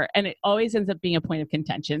never, and it always ends up being a point of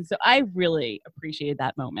contention. So I really appreciated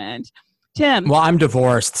that moment. Tim. Well, I'm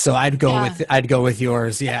divorced, so I'd go with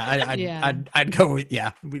yours. Yeah, I'd go with,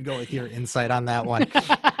 we'd go with your insight on that one.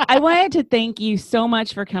 I wanted to thank you so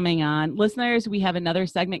much for coming on. Listeners, we have another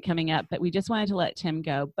segment coming up, but we just wanted to let Tim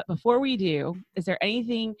go. But before we do, is there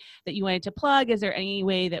anything that you wanted to plug? Is there any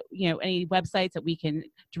way that, any websites that we can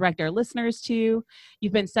direct our listeners to?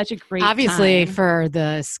 You've been such a great Obviously, time. for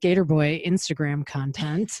the Skater Boy Instagram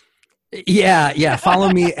content. Yeah. Follow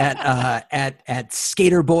me at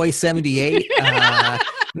Skaterboy78.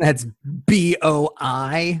 That's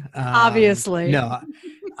BOI. Obviously. No.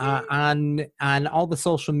 On all the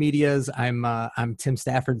social medias, I'm Tim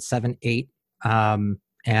Stafford 78.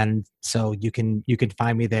 And so you can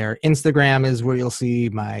find me there. Instagram is where you'll see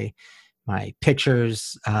my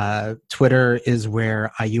pictures. Twitter is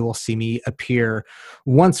where you will see me appear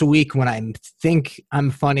once a week when I think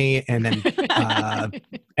I'm funny, and then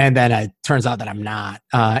it turns out that I'm not.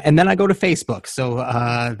 And then I go to Facebook. So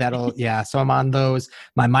so I'm on those.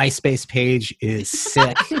 My MySpace page is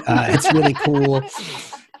sick. It's really cool.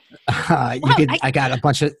 I got a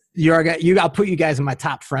bunch of I'll put you guys in my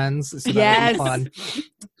top friends. So that'll be fun.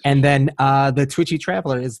 And then the Twitchy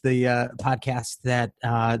Traveler is the podcast that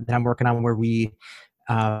I'm working on, where we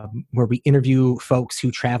interview folks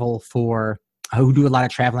who who do a lot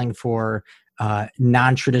of traveling for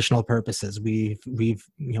non-traditional purposes. We've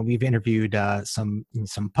interviewed some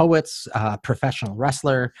poets, professional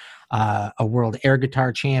wrestler, a world air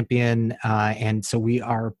guitar champion, and so we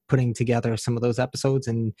are putting together some of those episodes,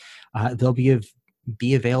 and they'll be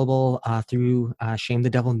available through Shame the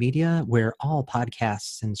Devil Media, where all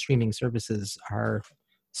podcasts and streaming services are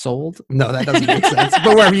sold. No, that doesn't make sense.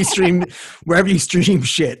 But wherever you stream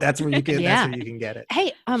shit, that's where you can get it.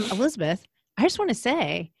 Hey, Elizabeth, I just want to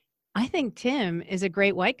say, I think Tim is a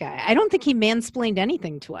great white guy. I don't think he mansplained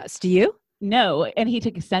anything to us. Do you? No, and he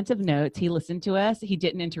took extensive notes. He listened to us. He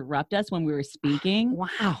didn't interrupt us when we were speaking.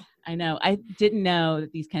 Wow. I know. I didn't know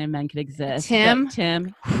that these kind of men could exist. Tim,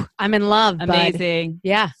 I'm in love. Amazing. Bud.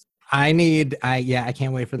 Yeah. I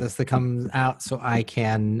can't wait for this to come out so I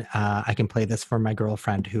can play this for my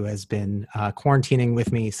girlfriend, who has been quarantining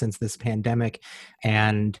with me since this pandemic,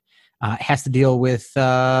 and has to deal with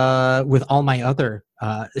all my other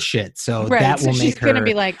shit. So that will make her. She's gonna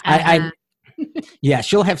be like, yeah,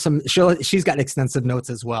 she's got extensive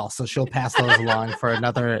notes as well, so she'll pass those along for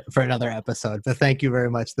another episode. But thank you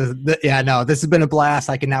very much. This has been a blast.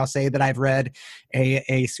 I can now say that I've read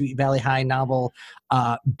a Sweet Valley High novel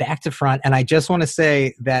back to front, and I just want to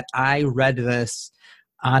say that I read this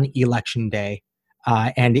on Election Day,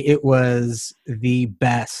 and it was the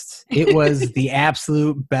best. It was the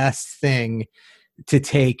absolute best thing to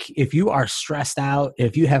take. If you are stressed out,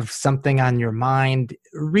 if you have something on your mind,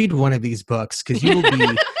 read one of these books, because you will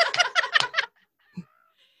be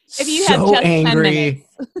if you so have just angry. 10 minutes.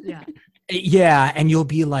 Yeah. Yeah, and you'll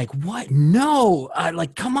be like, "What? No!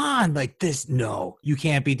 Like, come on! Like this? No, you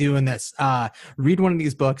can't be doing this." Read one of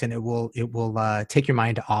these books, and it will take your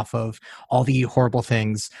mind off of all the horrible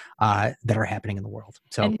things that are happening in the world.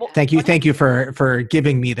 So, And thank you for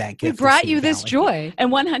giving me that gift. We brought you this joy. And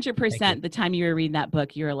 100%, the time you were reading that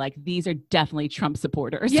book, you were like, "These are definitely Trump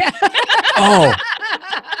supporters." Yeah. Oh.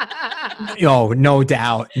 Oh, no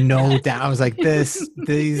doubt. I was like, the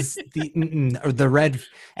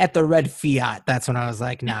red Fiat. That's when I was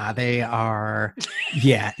like, nah, they are,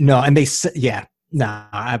 yeah, no. And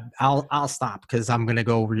I'll stop because I'm going to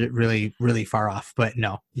go really, really far off, but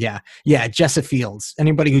no. Yeah. Jessa Fields,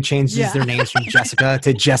 anybody who changes their names from Jessica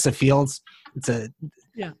to Jessa Fields,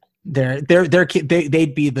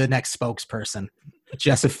 they'd be the next spokesperson.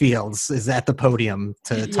 Jessa Fields is at the podium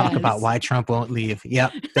to talk about why Trump won't leave.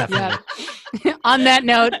 Yep, definitely. Yep. On that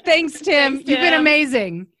note, thanks, Tim. You've been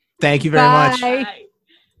amazing. Thank you very much. Bye.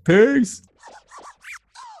 Peace.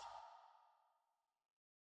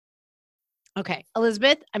 Okay,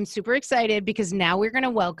 Elizabeth, I'm super excited because now we're going to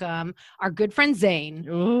welcome our good friend Zane.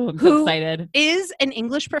 Ooh, I'm so who excited. Is an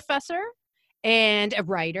English professor and a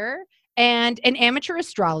writer and an amateur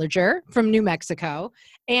astrologer from New Mexico.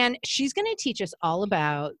 And she's going to teach us all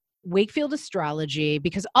about Wakefield astrology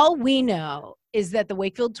because all we know is that the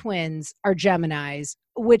Wakefield twins are Geminis,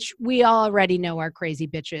 which we already know are crazy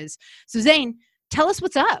bitches. So Zane, tell us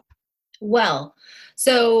what's up. Well,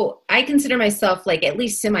 so I consider myself like at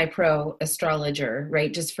least semi-pro astrologer,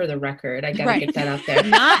 right? Just for the record, I gotta get that out there.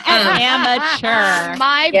 Not an amateur.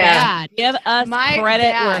 My bad. Give us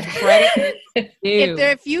credit where credit is due.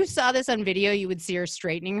 If you saw this on video, you would see her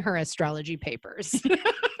straightening her astrology papers.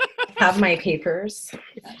 Have my papers.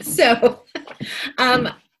 So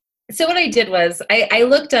what I did was I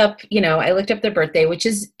looked up their birthday, which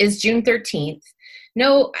is June 13th.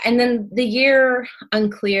 No, and then the year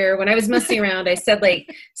unclear. When I was messing around, I said like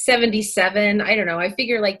 77. I don't know. I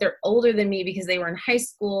figure like they're older than me because they were in high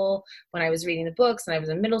school when I was reading the books and I was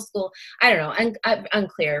in middle school. I don't know.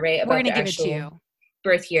 Unclear, right? We're going to give it to you.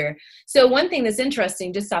 Birth year. So one thing that's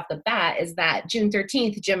interesting just off the bat is that June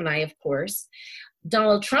 13th, Gemini, of course.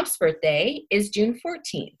 Donald Trump's birthday is June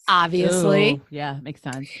 14th. Obviously. Ooh, yeah, makes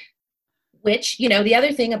sense. Which, the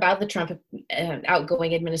other thing about the Trump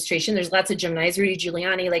outgoing administration, there's lots of Geminis, Rudy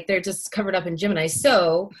Giuliani, like they're just covered up in Gemini.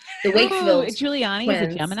 So the Wakefield Giuliani twins,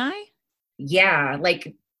 is a Gemini? Yeah,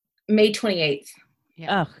 like May 28th.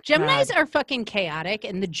 Yeah. Geminis are fucking chaotic,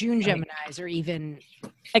 and the June Geminis are even...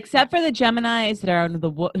 Except for the Geminis that are on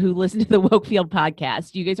who listen to the Wakefield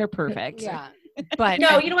podcast. You guys are perfect. Yeah. But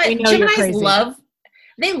no, you know what? Geminis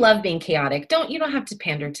love being chaotic. You don't have to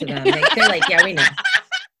pander to them. Like, they're like, yeah, we know.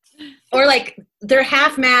 Or like they're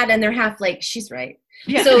half mad and they're half like, she's right.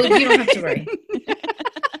 Yeah. So you don't have to worry.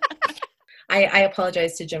 I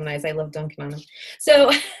apologize to Geminis. I love dunking on them.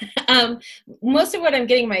 So most of what I'm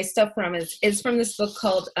getting my stuff from is from this book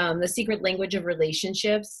called The Secret Language of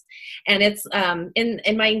Relationships. And it's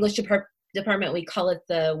in my English department, we call it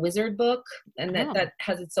the Wizard book. And that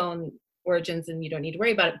has its own origins and you don't need to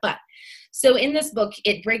worry about it. But so in this book,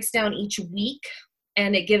 it breaks down each week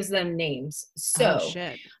and it gives them names. So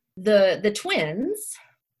the twins,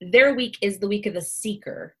 their week is the week of the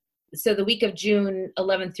Seeker. So the week of June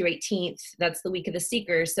 11th through 18th, that's the week of the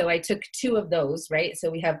Seeker. So I took two of those, right?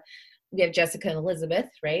 So we have Jessica and Elizabeth,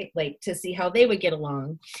 right? Like to see how they would get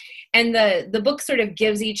along. And the book sort of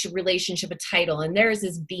gives each relationship a title, and theirs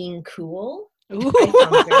is Being Cool. Ooh,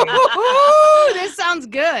 this sounds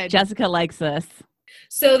good. Jessica likes this.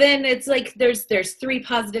 So then it's like there's three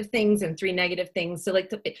positive things and three negative things. So like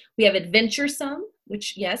we have adventuresome,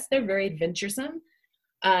 which yes, they're very adventuresome.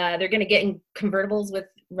 They're going to get in convertibles with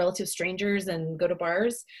relative strangers and go to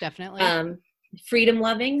bars. Definitely. Freedom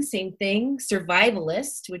loving, same thing.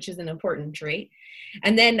 Survivalist, which is an important trait.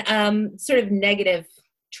 And then sort of negative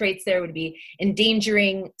traits there would be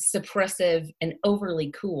endangering, suppressive, and overly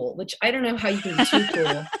cool, which I don't know how you can be too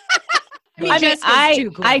cool.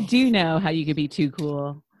 I do know how you could be too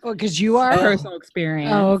cool. Well, because you are personal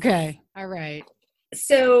experience. Oh, okay. All right.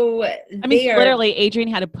 So literally, Adrienne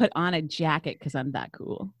had to put on a jacket because I'm that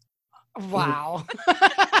cool. Wow.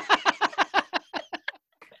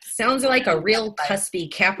 Sounds like a real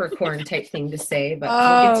cuspy Capricorn type thing to say, but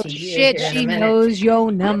we'll get to shit, she knows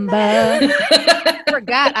your number.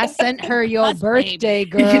 Forgot I sent her your birthday,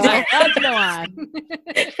 girl. Let's go on.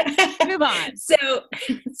 Move on.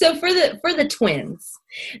 So for the twins,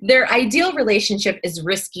 their ideal relationship is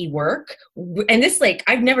risky work, and this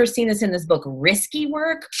I've never seen this in this book. Risky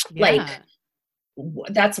work,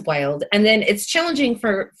 that's wild. And then it's challenging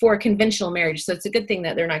for conventional marriage. So it's a good thing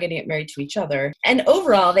that they're not going to get married to each other. And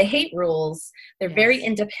overall, they hate rules. They're very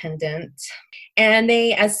independent. And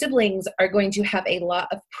they, as siblings, are going to have a lot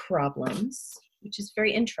of problems, which is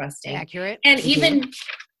very interesting. Accurate. And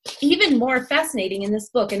even more fascinating in this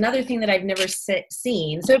book, another thing that I've never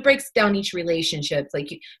seen. So it breaks down each relationship, like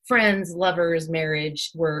friends, lovers,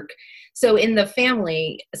 marriage, work. So in the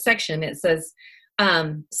family section, it says,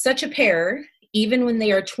 such a pair, even when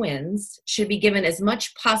they are twins, should be given as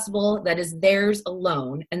much possible that is theirs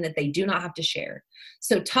alone and that they do not have to share.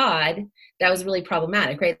 So Todd, that was really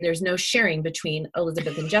problematic, right? There's no sharing between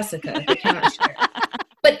Elizabeth and Jessica. They cannot share.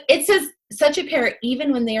 But it says such a pair,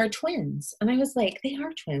 even when they are twins. And I was like, they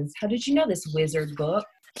are twins. How did you know this wizard book?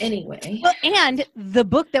 Anyway. Well, and the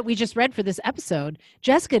book that we just read for this episode,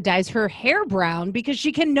 Jessica dyes her hair brown because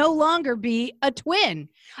she can no longer be a twin.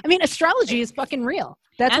 I mean, astrology is fucking real.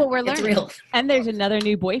 That's what we're learning. It's real. And there's another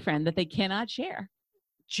new boyfriend that they cannot share.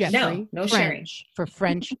 Jeffrey, no French, sharing. for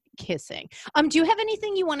French kissing. Do you have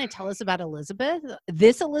anything you want to tell us about Elizabeth?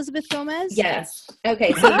 This Elizabeth Gomez? Yes.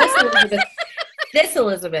 Okay. So this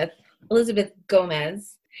Elizabeth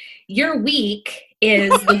Gomez, your week is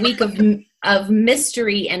the week of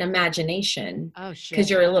mystery and imagination. Oh shit. Because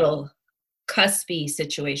you're a little cuspy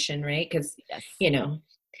situation, right? Because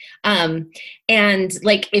and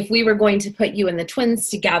like if we were going to put you and the twins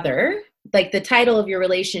together, like the title of your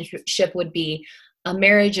relationship would be A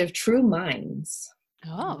Marriage of True Minds.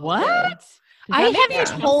 Oh, What? I have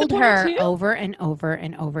sense? told her Too? over and over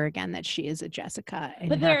and over again that she is a Jessica. In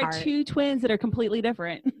But her there are heart. two twins that are completely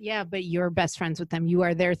different. Yeah, but you're best friends with them. You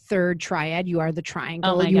are their third triad. You are the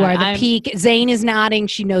triangle. Oh my you God, are the I'm- peak. Zane is nodding.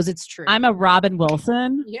 She knows it's true. I'm a Robin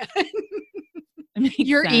Wilson. yeah. It makes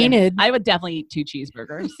You're sense. Enid. I would definitely eat 2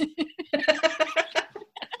 cheeseburgers.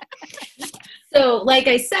 So, like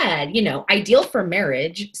I said, ideal for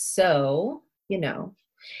marriage. So,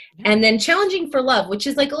 and then challenging for love, which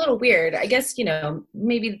is like a little weird. I guess,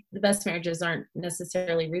 maybe the best marriages aren't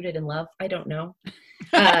necessarily rooted in love. I don't know.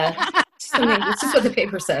 It's just what the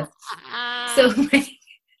paper says.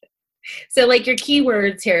 So like your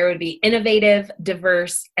keywords here would be innovative,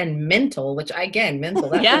 diverse, and mental, which mental,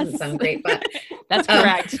 that Yes. doesn't sound great, but That's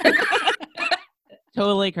correct.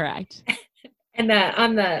 Totally correct. and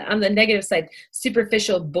on the negative side,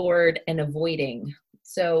 superficial, bored, and avoiding.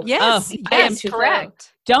 So Yes, I am yes,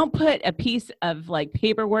 correct. Don't put a piece of like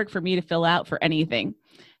paperwork for me to fill out for anything,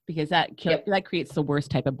 because that creates the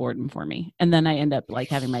worst type of boredom for me. And then I end up like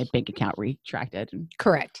having my bank account retracted.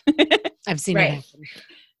 Correct. I've seen Right. it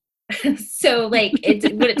happen. So like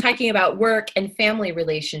when it's talking about work and family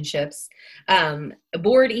relationships,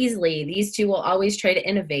 bored easily, these two will always try to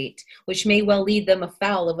innovate, which may well lead them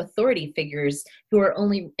afoul of authority figures who are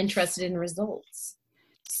only interested in results.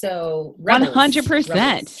 So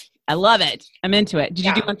 100%. I love it. I'm into it. Did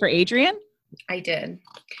you do Yeah. one for Adrian? I did.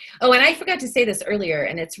 Oh, and I forgot to say this earlier,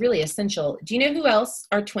 and it's really essential. Do you know who else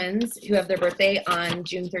are twins who have their birthday on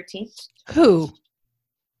June 13th? Who?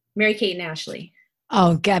 Mary-Kate and Ashley.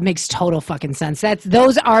 Oh, that makes total fucking sense.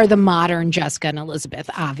 Those are the modern Jessica and Elizabeth,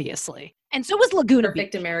 obviously. And so was Laguna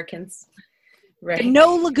Perfect Beach. Americans. But Right.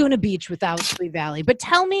 no Laguna Beach without Sweet Valley. But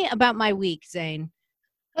tell me about my week, Zane.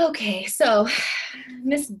 Okay, so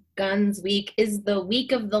Miss Gunn's week is the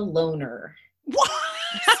week of the loner.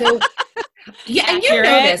 So yeah, and you know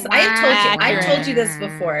Accurate. this. I've told you this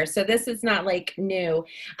Accurate. before, so this is not like new.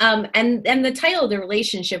 And the title of the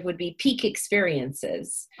relationship would be Peak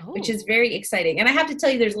Experiences, which is very exciting. And I have to tell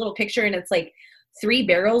you, there's a little picture, and it's like 3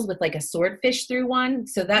 barrels with like a swordfish through one.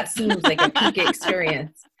 So that seems like a peak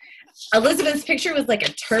experience. Elizabeth's picture was like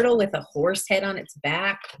a turtle with a horse head on its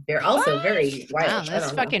back. They're also very wild. Wow, I that's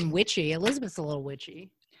don't know. fucking witchy. Elizabeth's a little witchy.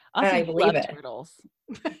 Also, I you believe love it. turtles.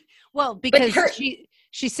 Well, because her-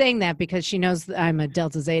 she's saying that because she knows that I'm a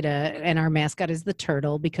Delta Zeta and our mascot is the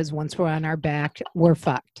turtle, because once we're on our back, we're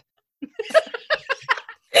fucked.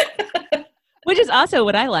 Which is also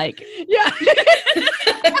what I like. Yeah.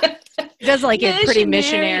 Does like it pretty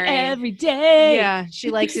missionary. every day. Yeah,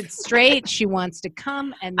 she likes it straight. She wants to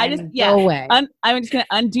come and I then just- yeah. go away. I'm just gonna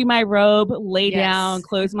undo my robe, lay Yes. down,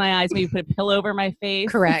 close my eyes, maybe put a pillow over my face.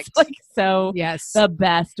 Correct. It's like so Yes. the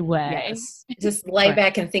best way. Yes. Just lie Right.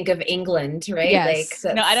 back and think of England, right? Yes.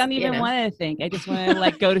 Like No, I don't you even know. want to think. I just want to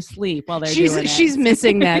like go to sleep while they're doing it. She's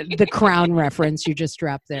missing the Crown reference you just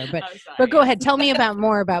dropped there. But I'm sorry. but go ahead, tell me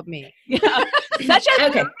more about me. Yeah. Such a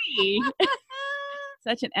Okay. 3.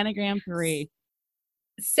 Such an Enneagram 3.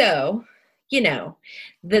 So,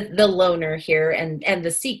 the loner here and the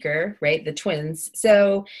seeker, right? The twins.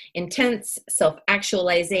 So intense,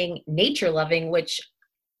 self-actualizing, nature-loving, which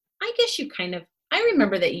I guess you kind of I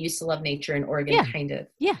remember that you used to love nature in Oregon, kind of.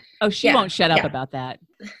 Yeah. Oh, she won't shut up about that.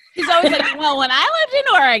 She's always like, well, when I lived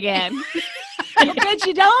in Oregon. I bet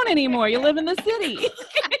you don't anymore. You live in the city.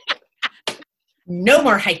 No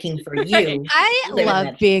more hiking for you. I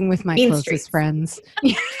love being with my closest streets. friends.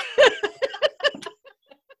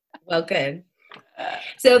 Well, good.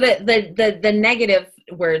 So the negative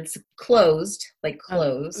words closed, like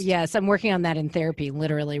closed. Yes, I'm working on that in therapy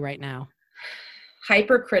literally right now.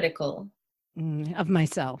 Hypercritical. Of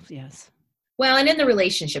myself, yes. Well, and in the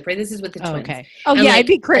relationship, right? This is with the twins. Okay. Oh, yeah, I'd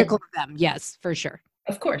be critical of them. Yes, for sure.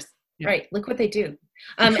 Of course. Yeah. Right. Look what they do.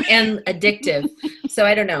 And addictive. So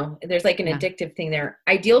I don't know. There's like an addictive thing there.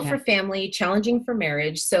 Ideal for family, challenging for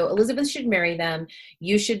marriage. So Elizabeth should marry them.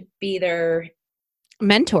 You should be their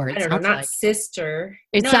mentor. I don't know, not sister.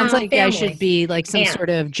 It sounds like I should be like some sort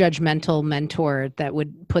of judgmental mentor that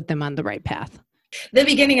would put them on the right path. The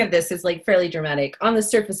beginning of this is like fairly dramatic. On the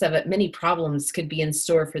surface of it, many problems could be in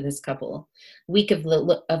store for this couple. Weak of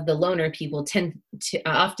the loner people tend to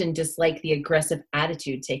often dislike the aggressive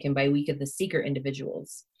attitude taken by weak of the seeker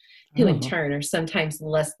individuals, who in turn are sometimes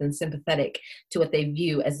less than sympathetic to what they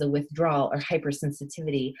view as the withdrawal or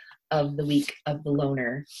hypersensitivity of the weak of the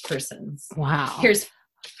loner persons. Wow.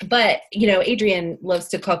 But, you know, Adrienne loves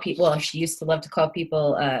to call people, well, she used to love to call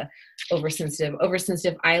people oversensitive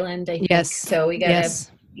island, I think. Yes. So we got to,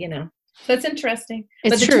 you know, so it's interesting.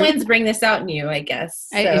 It's but the true. Twins bring this out in you, I guess.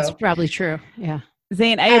 So. It's probably true. Yeah.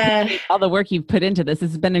 Zane, I appreciate all the work you've put into this.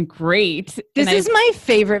 This has been great. This is my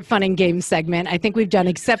favorite fun and games segment I think we've done,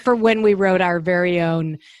 except for when we wrote our very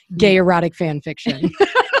own gay erotic fan fiction.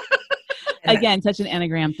 Again, such an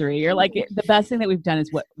Enneagram 3. You're like, the best thing that we've done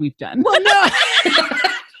is what we've done. Well, no.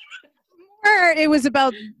 It was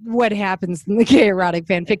about what happens in the gay erotic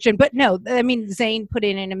fan fiction. But no, I mean, Zane put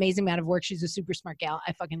in an amazing amount of work. She's a super smart gal.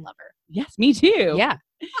 I fucking love her. Yes, me too. Yeah.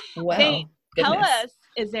 Wow. Zane, tell us,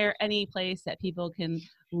 is there any place that people can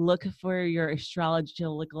look for your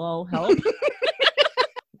astrological help?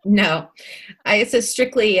 No. It's a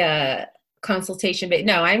strictly consultation. But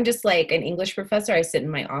no, I'm just like an English professor. I sit in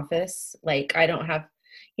my office. Like I don't have,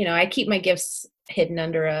 you know, I keep my gifts hidden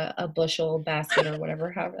under a bushel basket or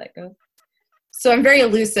whatever, however that goes. So I'm very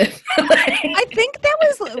elusive. I think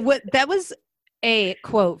that was a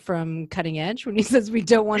quote from Cutting Edge when he says we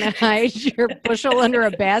don't want to hide your bushel under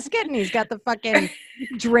a basket, and he's got the fucking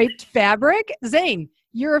draped fabric. Zane,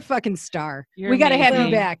 you're a fucking star. We got to have you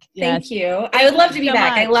back. Thank you. I would love to be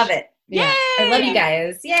back. I love it. Yeah. I love you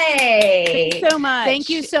guys. Yay. Thank you so much. Thank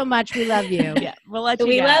you so much. We love you. Yeah, we'll let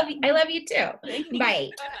you go. I love you too.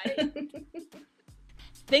 Bye.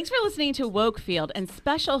 Thanks for listening to Wokefield, and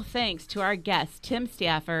special thanks to our guest, Tim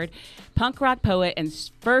Stafford, punk rock poet and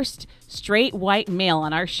first straight white male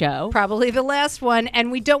on our show. Probably the last one. And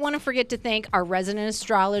we don't want to forget to thank our resident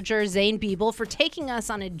astrologer, Zane Biebel, for taking us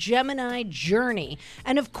on a Gemini journey.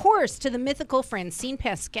 And of course, to the mythical Francine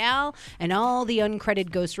Pascal and all the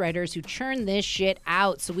uncredited ghostwriters who churned this shit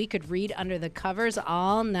out so we could read under the covers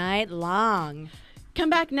all night long. Come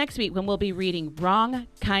back next week when we'll be reading Wrong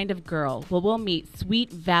Kind of Girl, where we'll meet Sweet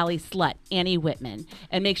Valley slut Annie Whitman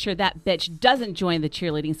and make sure that bitch doesn't join the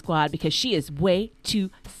cheerleading squad because she is way too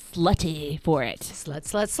slutty for it. Slut,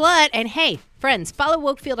 slut, slut. And hey, friends, follow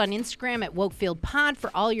Wokefield on Instagram at WokefieldPod for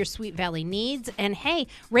all your Sweet Valley needs. And hey,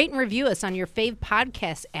 rate and review us on your fave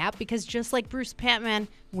podcast app because just like Bruce Patman,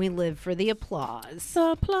 we live for the applause.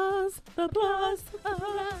 The applause, the applause, the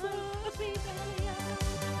applause.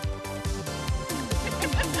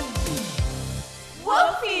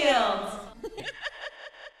 Wokefield!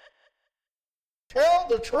 Tell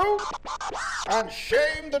the truth and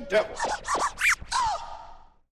shame the devil.